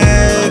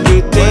그래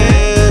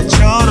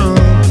그때처럼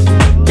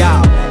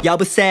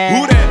여보세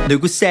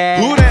누구세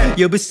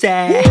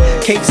여보세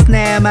케이크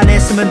스냅만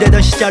했으면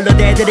되던 시절로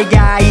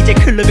되들이가 이제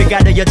클럽에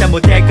가도 여자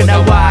모델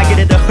나와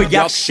그래도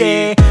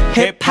역시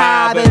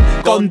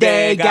힙합은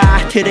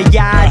꼰대가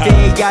들어야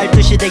돼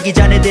 12시 되기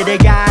전에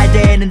들어가야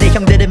되는데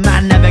형들은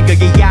만나면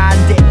그게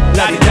안돼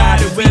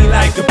라리라리 we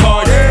like to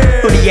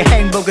party 우리의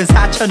행복은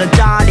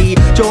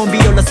 4,000원짜리 좋은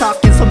비율로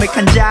섞인 소맥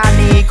한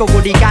잔이 꼭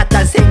우리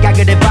같단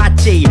생각을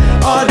해봤지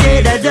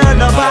어디를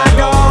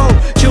들러봐도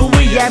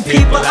주위엔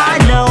people I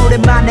know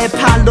오랜만에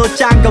팔로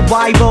짠거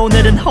와이브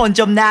오늘은 혼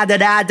좀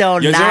나더라도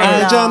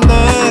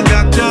알잖아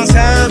각자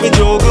삶이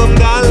조금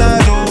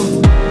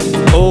달라도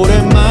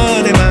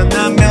오랜만에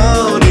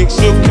만나면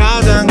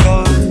익숙하단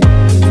걸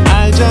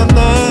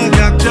알잖아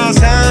각자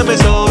삶에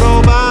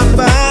서로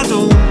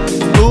바빠도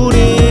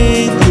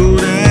우린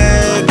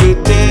그래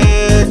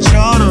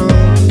그때처럼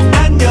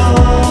안녕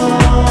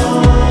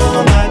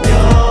안녕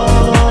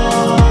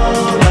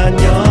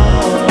안녕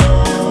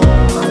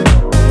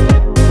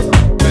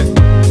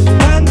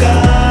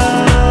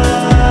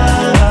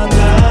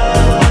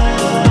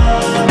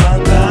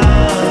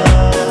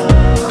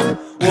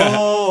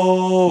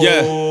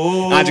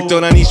아직도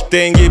난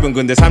 20대인 기분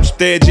근데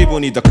 30대의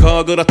지분이 더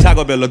커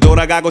그렇다고 별로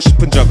돌아가고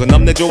싶은 적은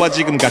없네 좋아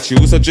지금 같이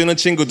웃어주는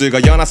친구들과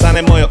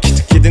연화산에 모여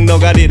키득키득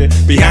너가리를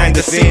behind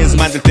the scenes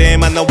만들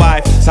때만 너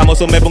와이프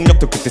 3호선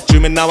매복역도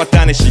그때쯤엔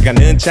나왔다네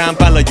시간은 참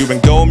빨라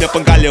유행도 몇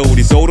번 갈려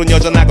우리 소울은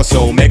여전하고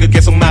소맥을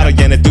계속 말아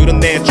얘네들은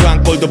내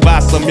트랑꼴도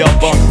봤어 몇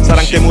번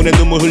사랑 때문에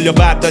눈물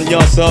흘려봤던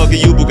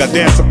녀석이 유부가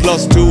됐어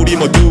플러스 둘이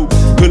모두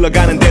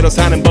흘러가는 대로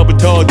사는 법을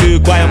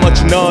터득 과연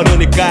멋진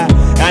어른일까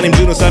아님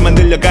주는 살만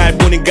늘려갈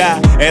뿐인가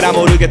에라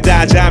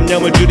모르겠다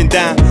잡념을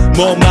줄인다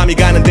몸 맘이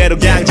가는 대로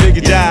그냥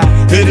즐기자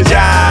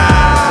흐르자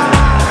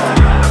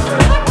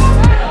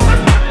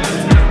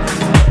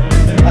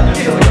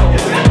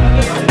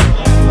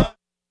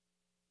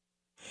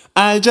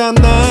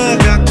알잖아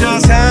각자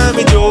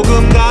삶이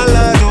조금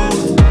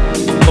달라도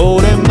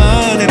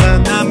오랜만에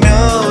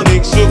만나면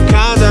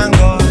익숙하단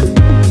걸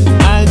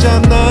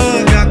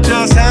알잖아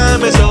각자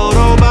삶에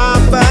서로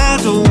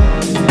바빠도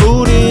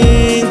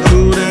우린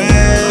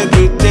그래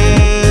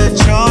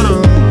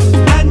그때처럼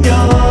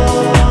안녕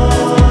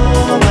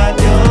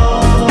안녕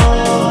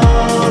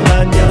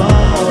안녕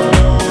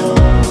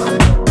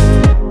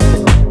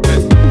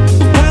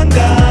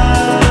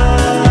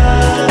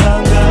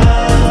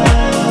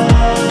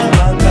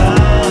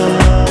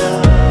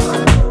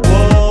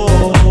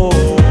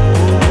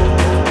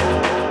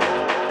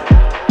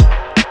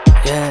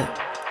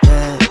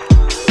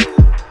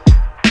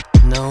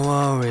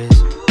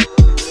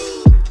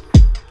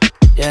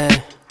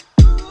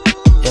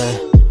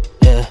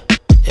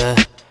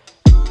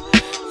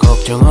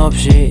걱정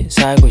없이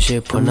살고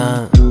싶어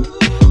난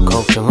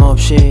걱정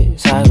없이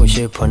살고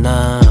싶어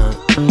난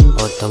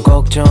어떤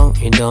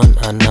걱정이든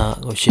안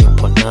하고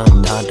싶어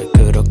난 다들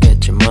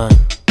그렇겠지만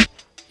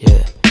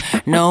yeah.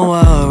 No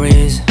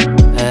worries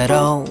at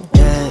all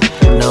yeah.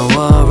 No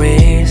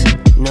worries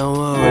No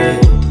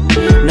worries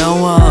No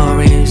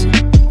worries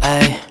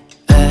ay,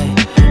 ay.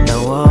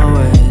 No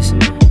worries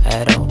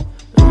at all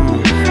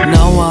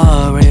No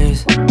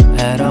worries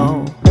at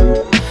all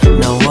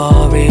No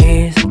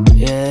worries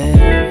yeah,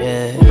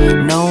 yeah.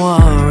 No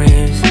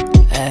worries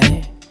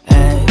ay,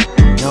 ay.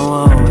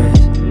 No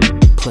worries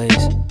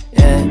please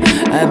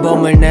yeah.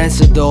 앨범을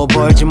냈어도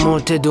벌지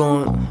못해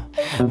돈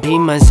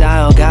빚만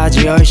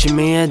쌓여가지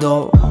열심히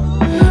해도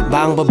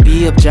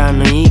방법이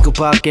없잖아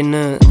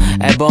이거밖에는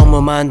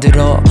앨범을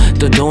만들어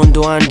또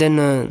돈도 안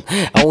되는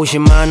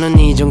 50만원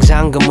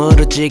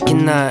이정상금으로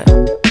찍힌 날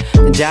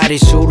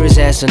자릿수를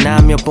세서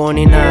나 몇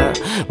번이나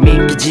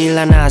믿기질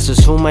않아서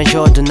숨만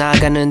쉬어도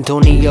나가는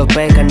돈이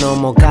 10배가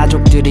넘어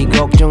가족들이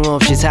걱정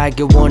없이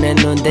살길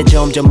원했는데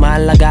점점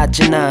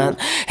말라갔지 난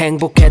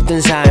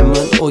행복했던 삶은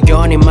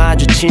우연히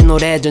마주친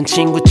오래전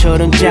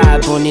친구처럼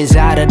짧은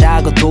인사를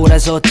하고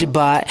돌아섰지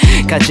발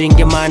가진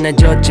게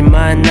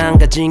많아졌지만 난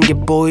가진 게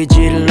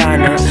보이질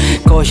않아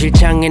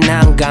거실창엔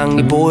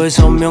한강이 보여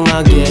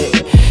선명하게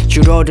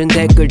줄어든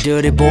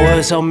댓글들이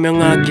보여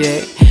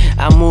선명하게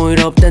아무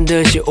일 없단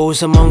듯이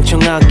웃어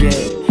멍청하게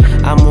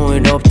아무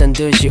일 없단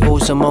듯이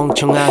웃어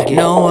멍청하게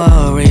No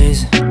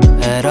worries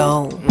at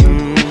all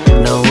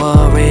No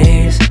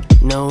worries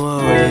No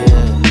worries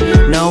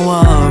No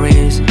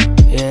worries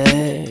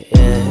Yeah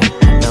yeah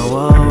No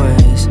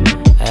worries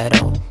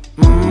at all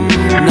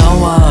No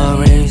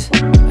worries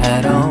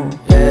at all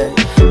yeah.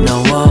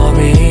 No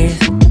worries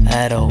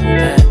at all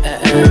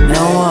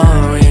No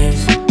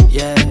worries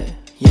Yeah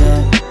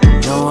yeah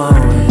No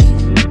worries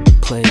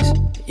Please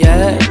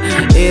Yeah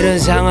이런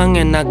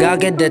상황에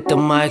나가게 됐던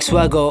마이크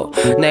스와고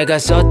내가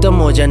썼던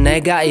모자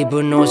내가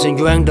입은 옷은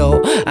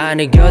유행도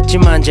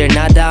아니었지만 제일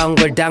나다운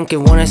걸 담기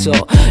원했어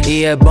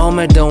이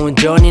앨범에도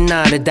온전히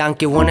나를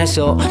담기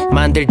원했어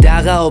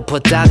만들다가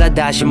엎었다가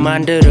다시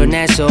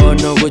만들어내서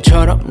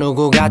누구처럼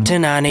누구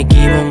같은 아니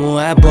김웅우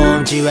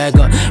앨범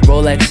지외건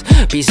롤렉스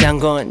비싼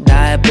건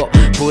다 해보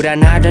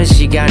불안하던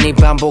시간이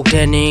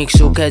반복되니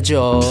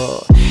익숙해져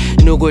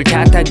누굴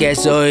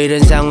탓하겠어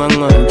이런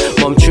상황을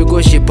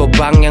멈추고 싶어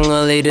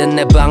방향을 잃은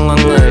내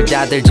방황을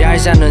다들 잘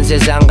사는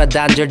세상과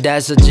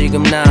단절돼서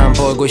지금 난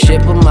보고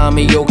싶은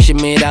마음이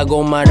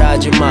욕심이라고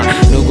말하지마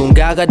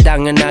누군가가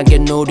당연하게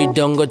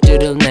누리던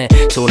것들을 내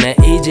손에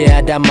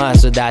이제야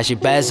담아서 다시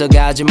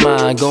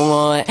뺏어가지마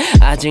공허해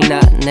아직 나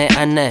내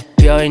안에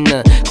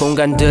비어있는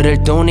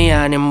공간들을 돈이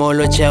아닌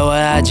뭘로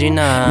채워야 하지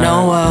나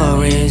No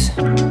worries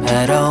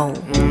at all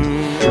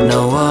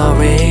No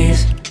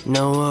worries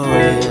No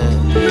worries,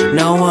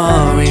 no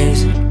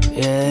worries,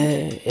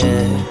 yeah,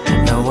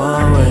 yeah, no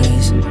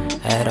worries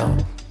at all.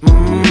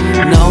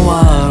 No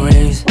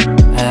worries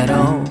at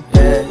all,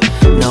 yeah,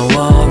 no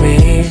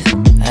worries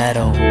at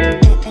all.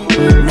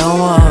 No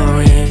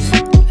worries,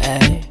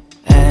 hey,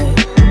 hey,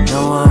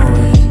 no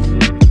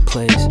worries,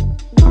 please.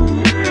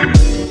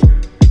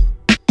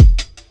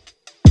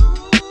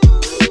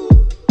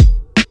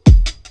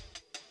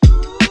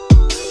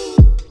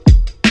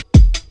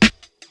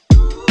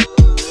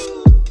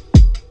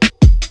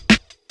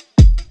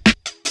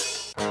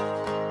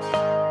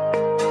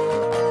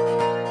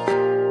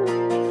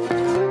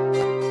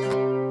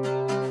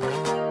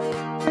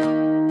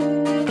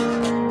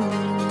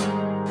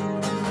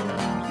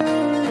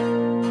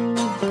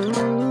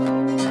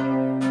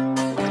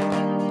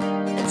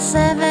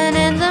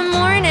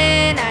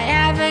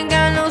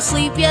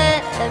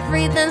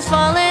 Everything's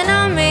falling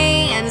on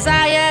me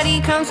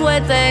Anxiety comes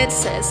with it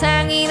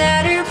세상이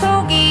나를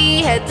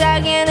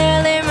포기했다기엔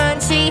할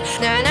많지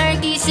난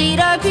알기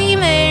싫어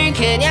비밀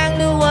그냥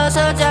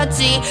누워서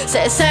잤지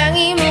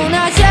세상이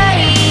무너져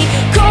이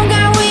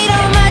공간 위로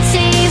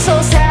마치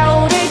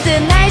솟아오를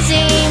듯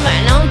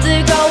날지만 너무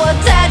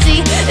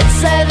뜨거워타지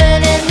It's 7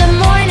 in the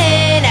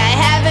morning I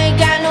haven't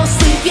got no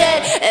sleep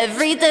yet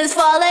Everything's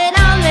falling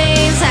on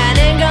me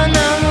사는 건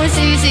너무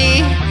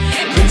싫지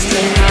Please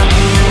take my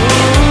mood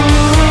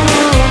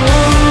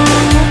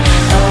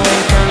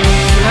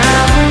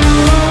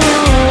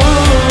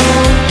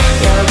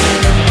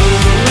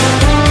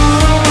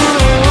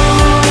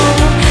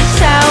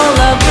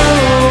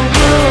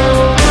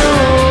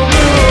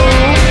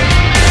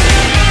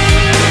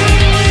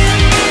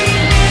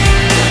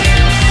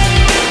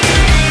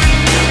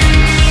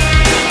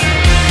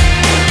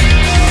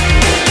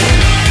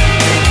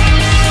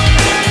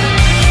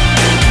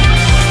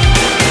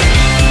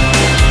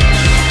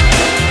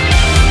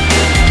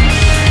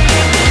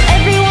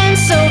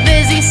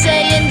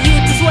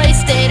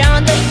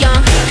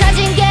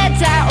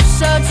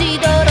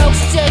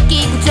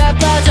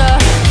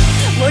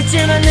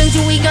물질만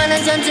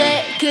능주의가는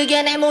전제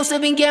그게 내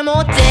모습인 게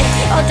못돼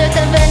어떨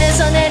땐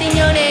밴에서 내린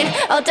연인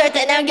어떨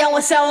땐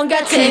안경원 사원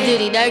같아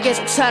그들이 날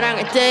계속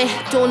사랑할 때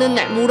또는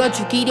날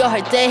물어주기려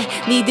할 때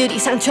니들이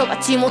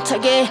상처받지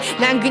못하게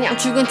난 그냥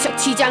죽은 척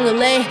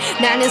치장을 해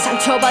나는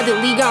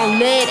상처받을 리가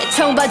없네 내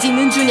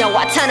청바지는 주냐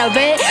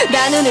와타나베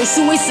나는 을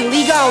수 있을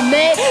리가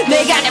없네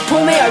내가 내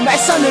폼에 얼마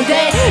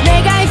썼는데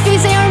내가 이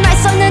핏에 얼마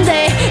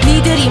썼는데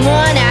니들이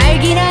뭐하나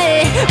알기나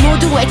해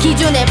모두의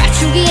기준에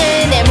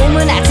맞추기에 내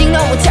몸은 아직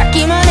너무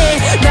작기만 해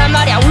난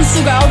말야 울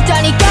수가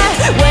없다니까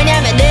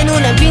왜냐면 내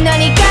눈은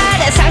빛나니까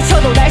내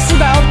상처도 날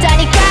수가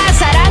없다니까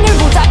사랑을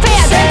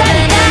보답해야 된다니까 7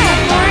 in the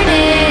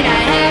morning I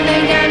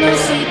haven't got no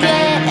sleep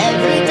yet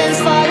Everything's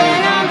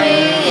falling on me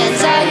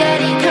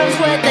Anxiety comes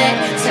with it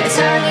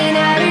세상이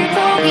나를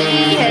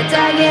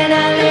포기했다기엔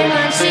할 일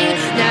많지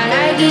난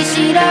알기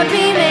싫어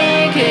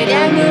비밀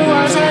그냥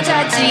누워서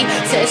잤지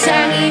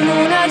세상이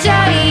무너져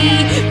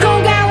이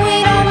공간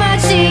위로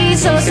마치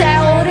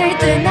솟아오를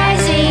듯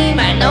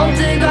날지만 너무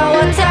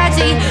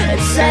뜨거워타지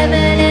It's 7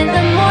 in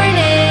the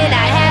morning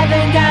I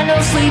haven't got no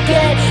sleep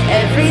yet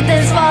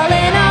Everything's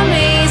falling on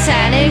me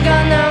사는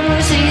건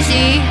너무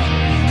싫지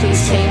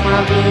Please take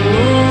my blue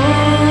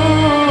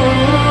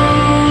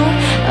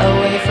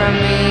Away from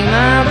me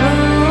my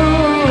blue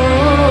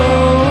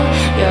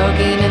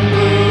여기는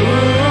blue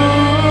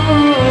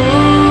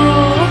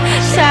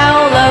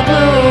사올라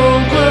blue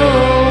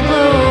blue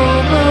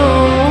blue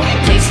blue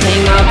Please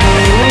take my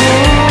blue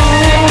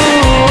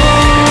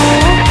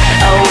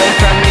Away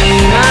from me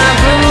my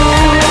blue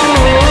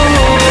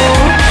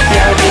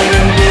여기는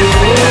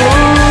blue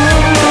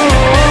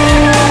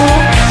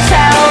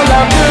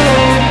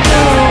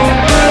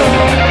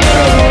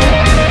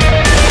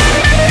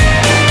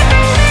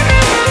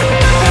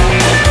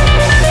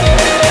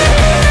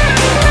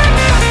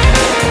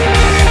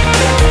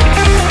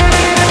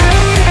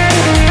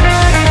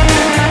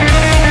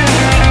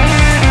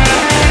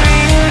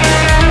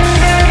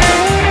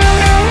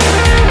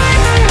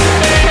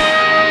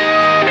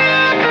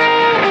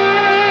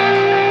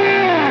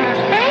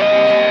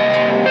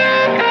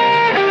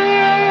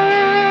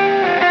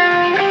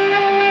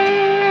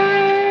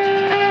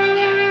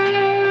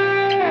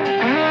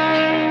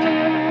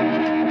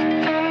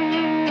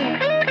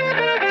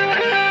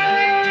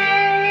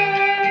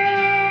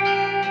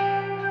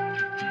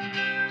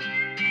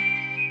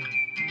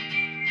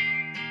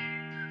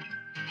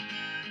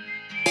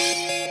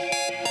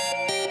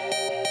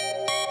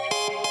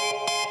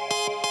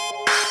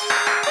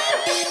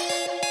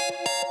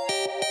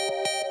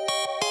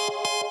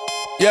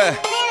yeah.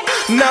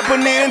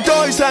 나쁜 일은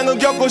더 이상은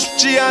겪고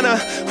싶지 않아.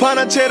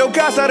 화난 채로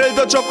가사를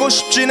더 적고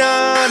싶진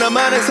않아.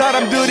 많은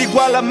사람들이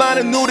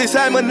관람하는 우리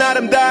삶은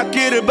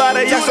아름답기를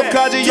바래.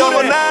 약속하지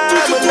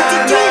영원함은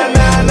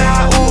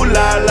나나나나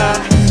울랄라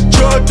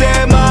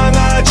절대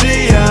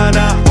망하지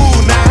않아.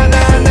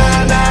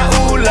 우나나나나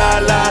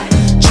울랄라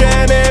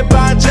쟤네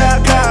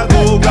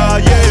반짝하고 가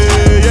yeah,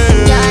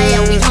 yeah.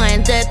 Yeah, we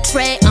on the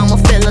train I'ma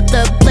fill up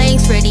the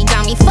blanks Really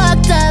got me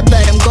fucked up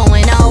But I'm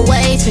going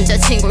away 진짜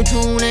친구를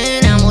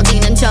두는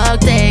나머지는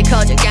적대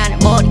커져가는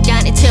머리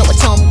안에 채워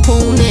전부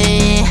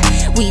푸네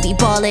We be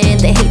ballin'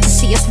 They hate to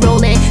see us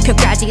rollin'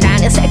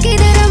 벽까지라는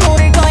새끼들은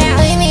모를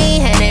거야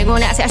의미해내고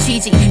나서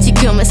쉬지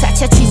지금은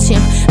사차 취침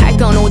할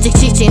건 오직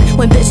지침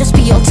When bitches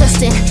be all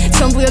testing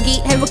전부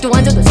여기 행복도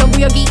완전도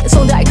전부 여기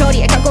손도 알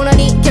거리에 갖고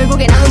나니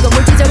결국에 남은 건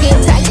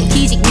물질적인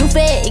상식이지 New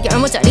fake 이게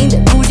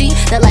얼마짜린데 굳이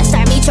내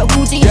lifestyle 미쳐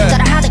굳이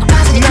따라하다가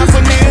빠지는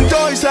나쁜 일은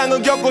더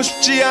이상은 겪고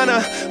싶지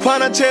않아.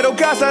 화난 채로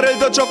가사를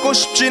더 적고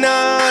싶진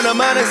않아.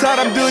 많은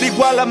사람들이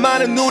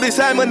관람하는 우리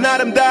삶은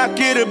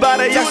아름답기를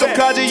바래.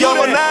 약속하지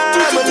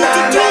영원함은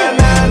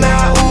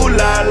나나나나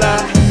울랄라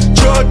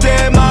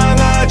절대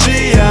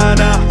망하지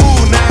않아.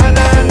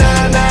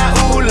 우나나나나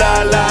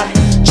울랄라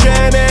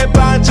쟤네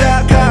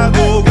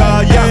반짝하고 가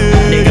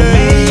yeah. 내가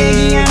매일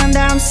얘기하는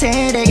다음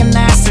세대가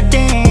났을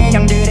때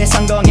형들의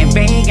성공에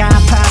배가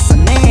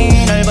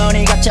아팠었네. 널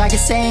보니 갑자기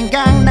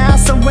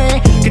생각났어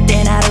왜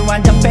그때 나를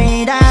완전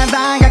빼다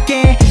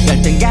반갑게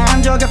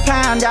열등감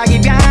조급한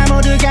자기별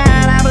모두가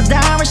나보다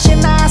훨씬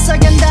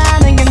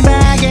나서간다는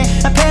강박에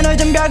앞에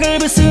넓은 벽을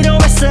부수려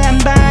했어 한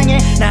방에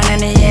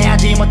나는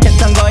이해하지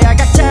못했던 거야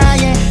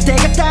각자의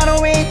때가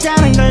따로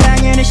있다는 걸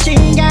당연히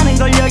시간은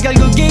걸려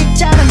결국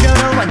있자는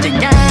벼로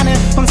언젠가는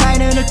홍사의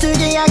눈을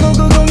뜨게 하고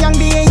그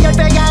공양비의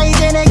 10배가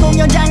이제 내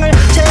공연장을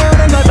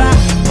채우는 걸 봐.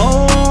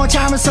 오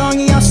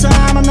참을성이 없어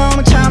아마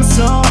너무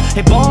참았어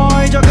Hey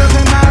boy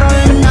조급한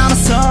말을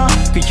남았어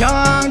그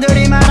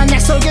형들이 말한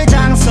약속의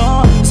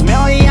장소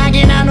스며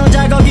이야기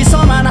나누자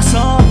거기서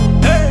만났어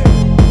hey.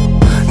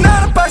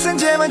 나는 빡센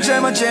짐은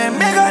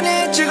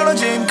매건이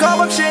찌그러짐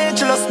겁없이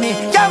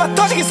질렀으니 야마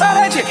터지기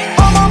살아야지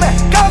온몸에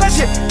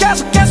가오가시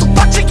계속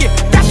박치기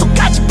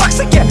약속까지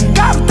빡세게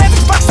가로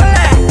떼듯이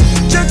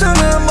박살내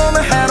질투는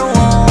몸에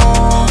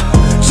해로워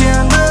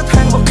지은 듯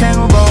행복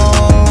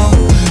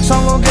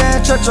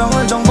성공의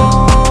절정을 정보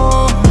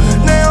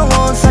내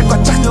영혼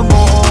살과 짝 여보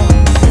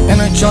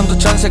에너지전도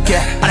전세계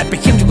아랫배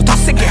힘주고 더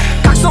세게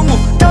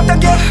각성무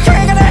다단계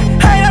향해가네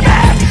하이라네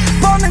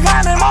뻗는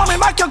하늘 몸에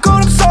막혀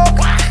구름 속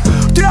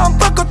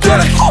뛰어넘고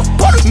뛰어내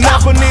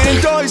나쁜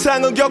일은 더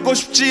이상은 겪고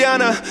싶지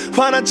않아.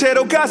 화난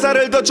채로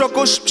가사를 더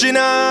적고 싶진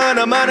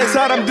않아. 많은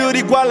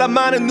사람들이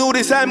관람하는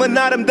우리 삶은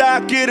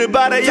아름답기를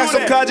바래.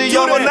 약속하지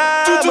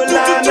영원함은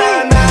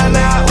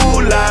나나나나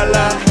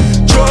울랄라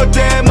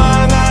절대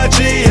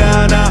망하지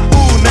않아.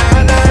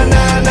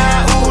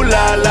 우나나나나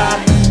울랄라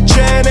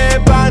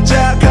쟤네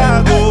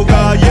반짝하고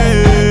가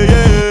yeah,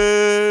 yeah.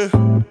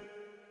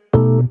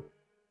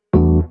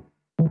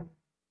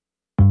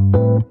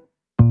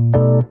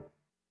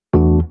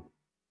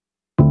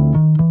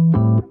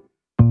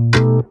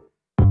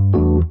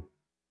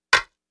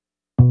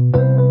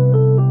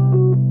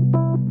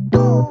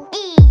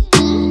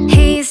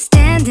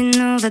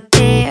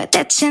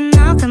 대체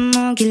너가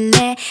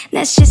뭐길래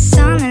내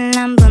시선을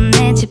한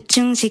번에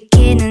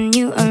집중시키는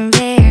You are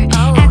rare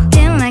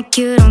Acting like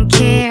you don't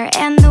care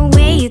And the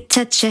way you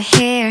touch your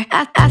hair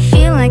I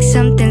feel like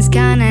something's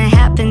gonna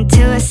happen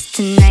to us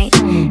tonight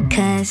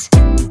Cause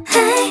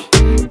I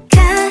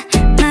got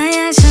my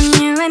eyes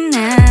on you right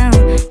now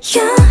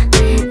You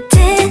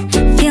did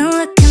feel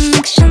a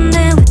connection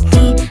there with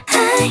me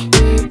I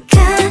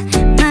got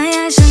my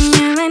eyes on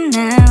you right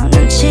now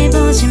눈치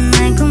보지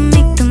말고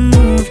make the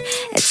move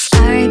It's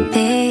alright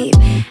babe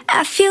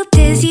I feel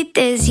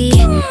dizzy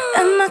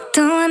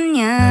음악도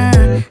아냐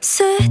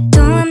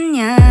술도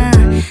아냐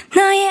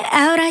너의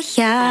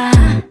아우라야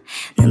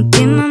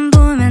눈빛만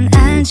보면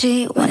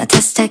알지 Wanna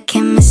test that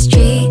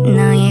chemistry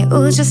너의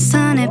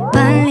우주선에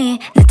빨리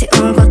날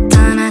태우고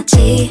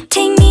떠나지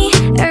Take me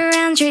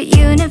around your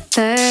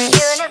universe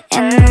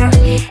And we'll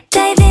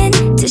dive in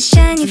to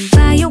shiny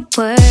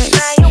fireworks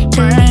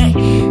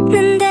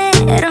들리는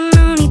대로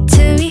no need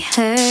to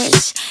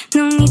rehearse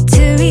No need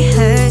to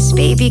rehearse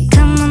Baby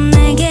come on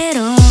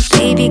내게로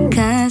Baby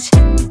cause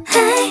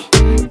I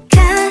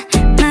got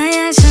my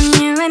eyes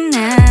on you right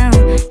now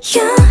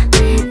You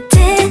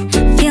did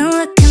feel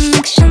a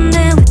connection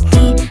there with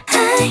me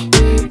I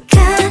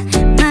got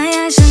my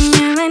eyes on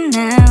you right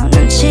now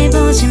눈치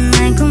보지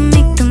말고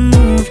make the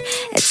move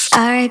It's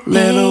alright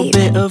babe Little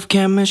bit of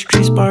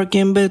chemistry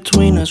sparking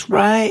between us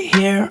right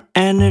here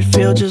And it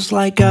feels just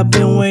like I've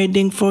been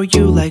waiting for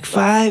you like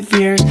 5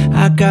 years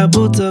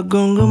아까부터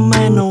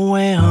궁금해 너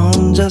왜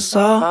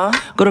혼자서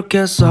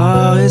그렇게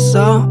서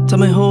있어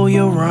Tell me who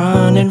you're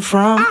running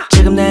from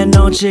지금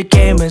내놓칠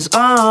game is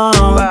on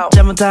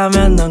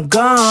잘못하면 넌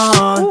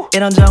gone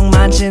이런 적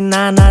많진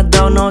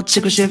않아도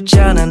놓치고 싶지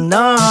않아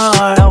널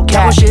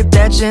타고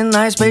싶댔지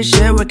나의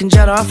spaceship We can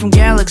jet off from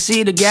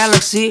galaxy to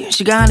galaxy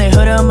시간의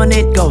흐름은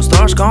잊고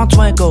stars gon'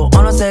 twinkle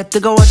어느새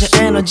뜨거워진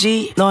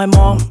에너지 너의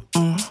몸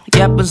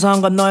예쁜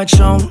선과 너의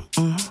춤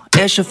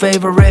It's your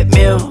favorite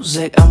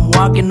music I'm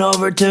walking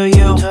over to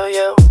you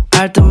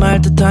알듯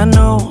말듯한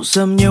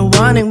웃음 You're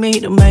wanting me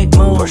to make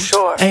moves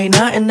Ain't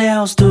nothing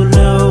else to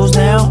lose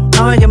now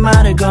너에게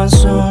말을 건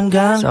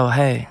순간 So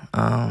hey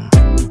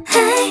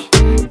Hey,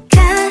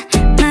 got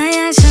my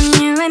eyes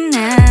on you right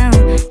now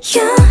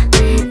You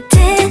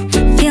did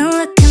feel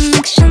a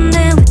connection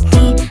there with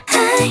me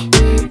Hey,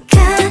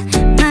 got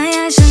my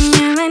eyes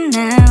on you right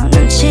now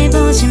눈치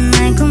보지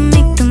말고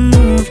make the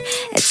move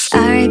It's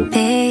alright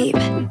babe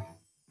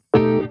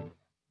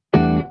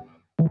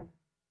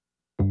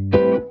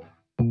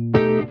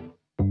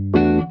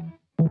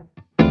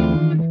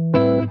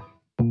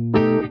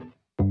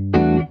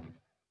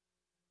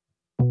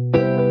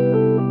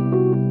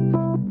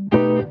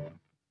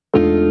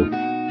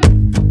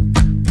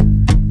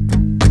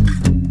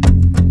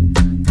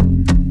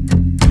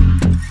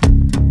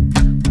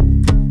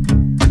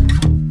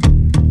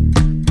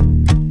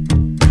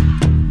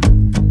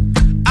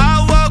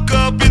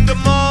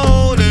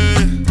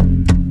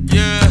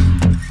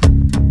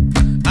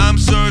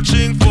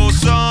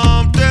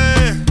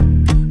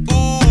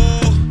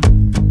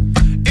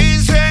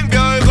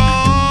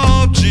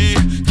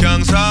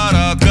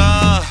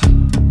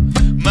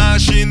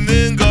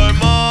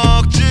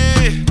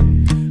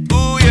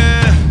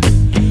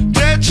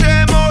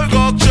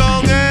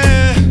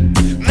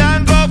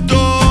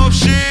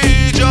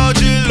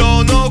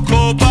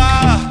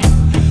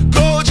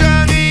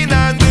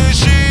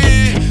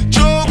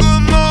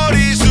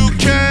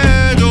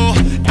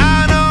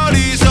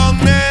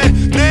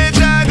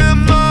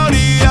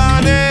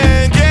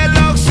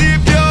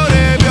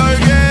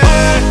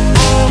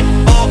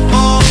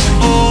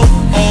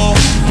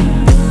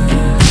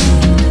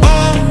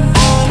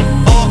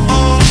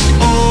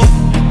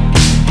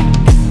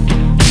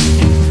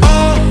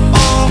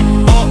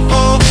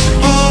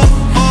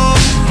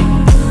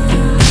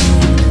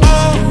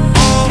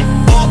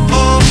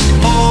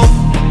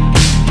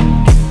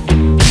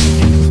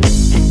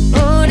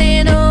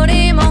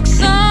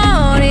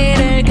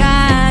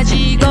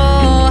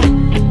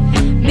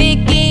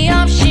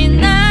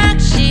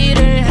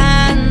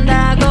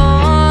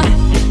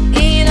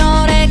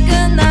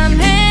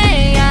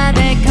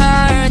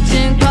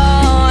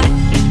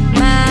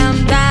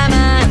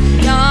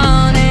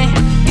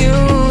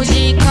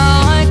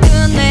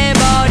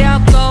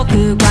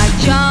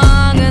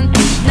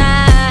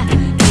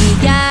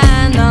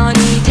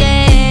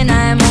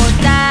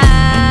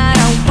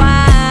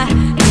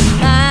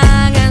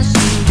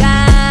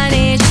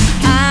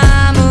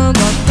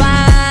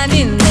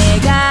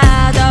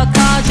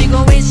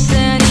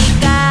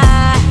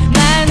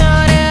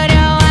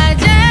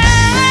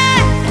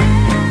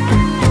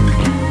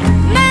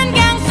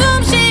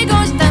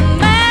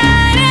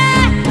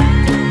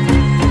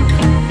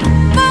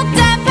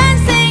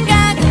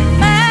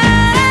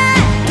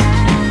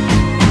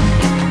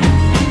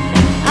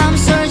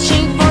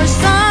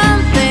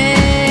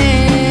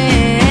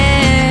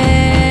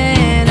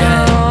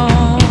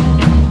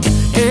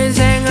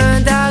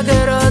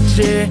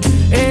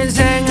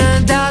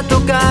인생은 다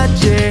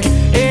똑같지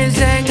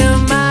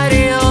인생은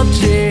말이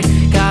없지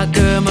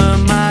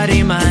가끔은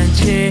말이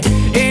많지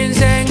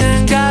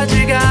인생은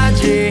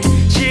가지가지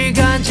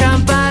시간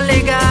참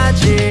빨리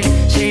가지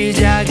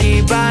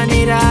시작이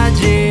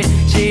반이라지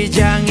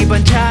시장이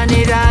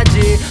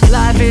반찬이라지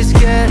Life is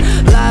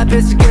good, life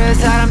is good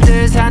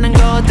사람들 사는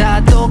거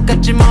다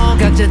똑같지 뭐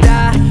각자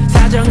다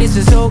사정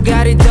있어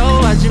속앓이도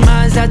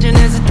하지만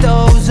사진에서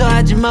또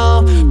웃어하지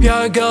뭐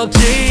별거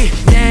없지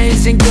내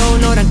인생도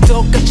너랑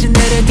똑같이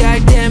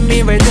내려갈 땐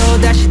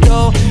미래도 다시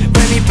또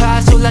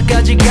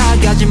레미파솔라까지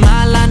가지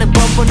말라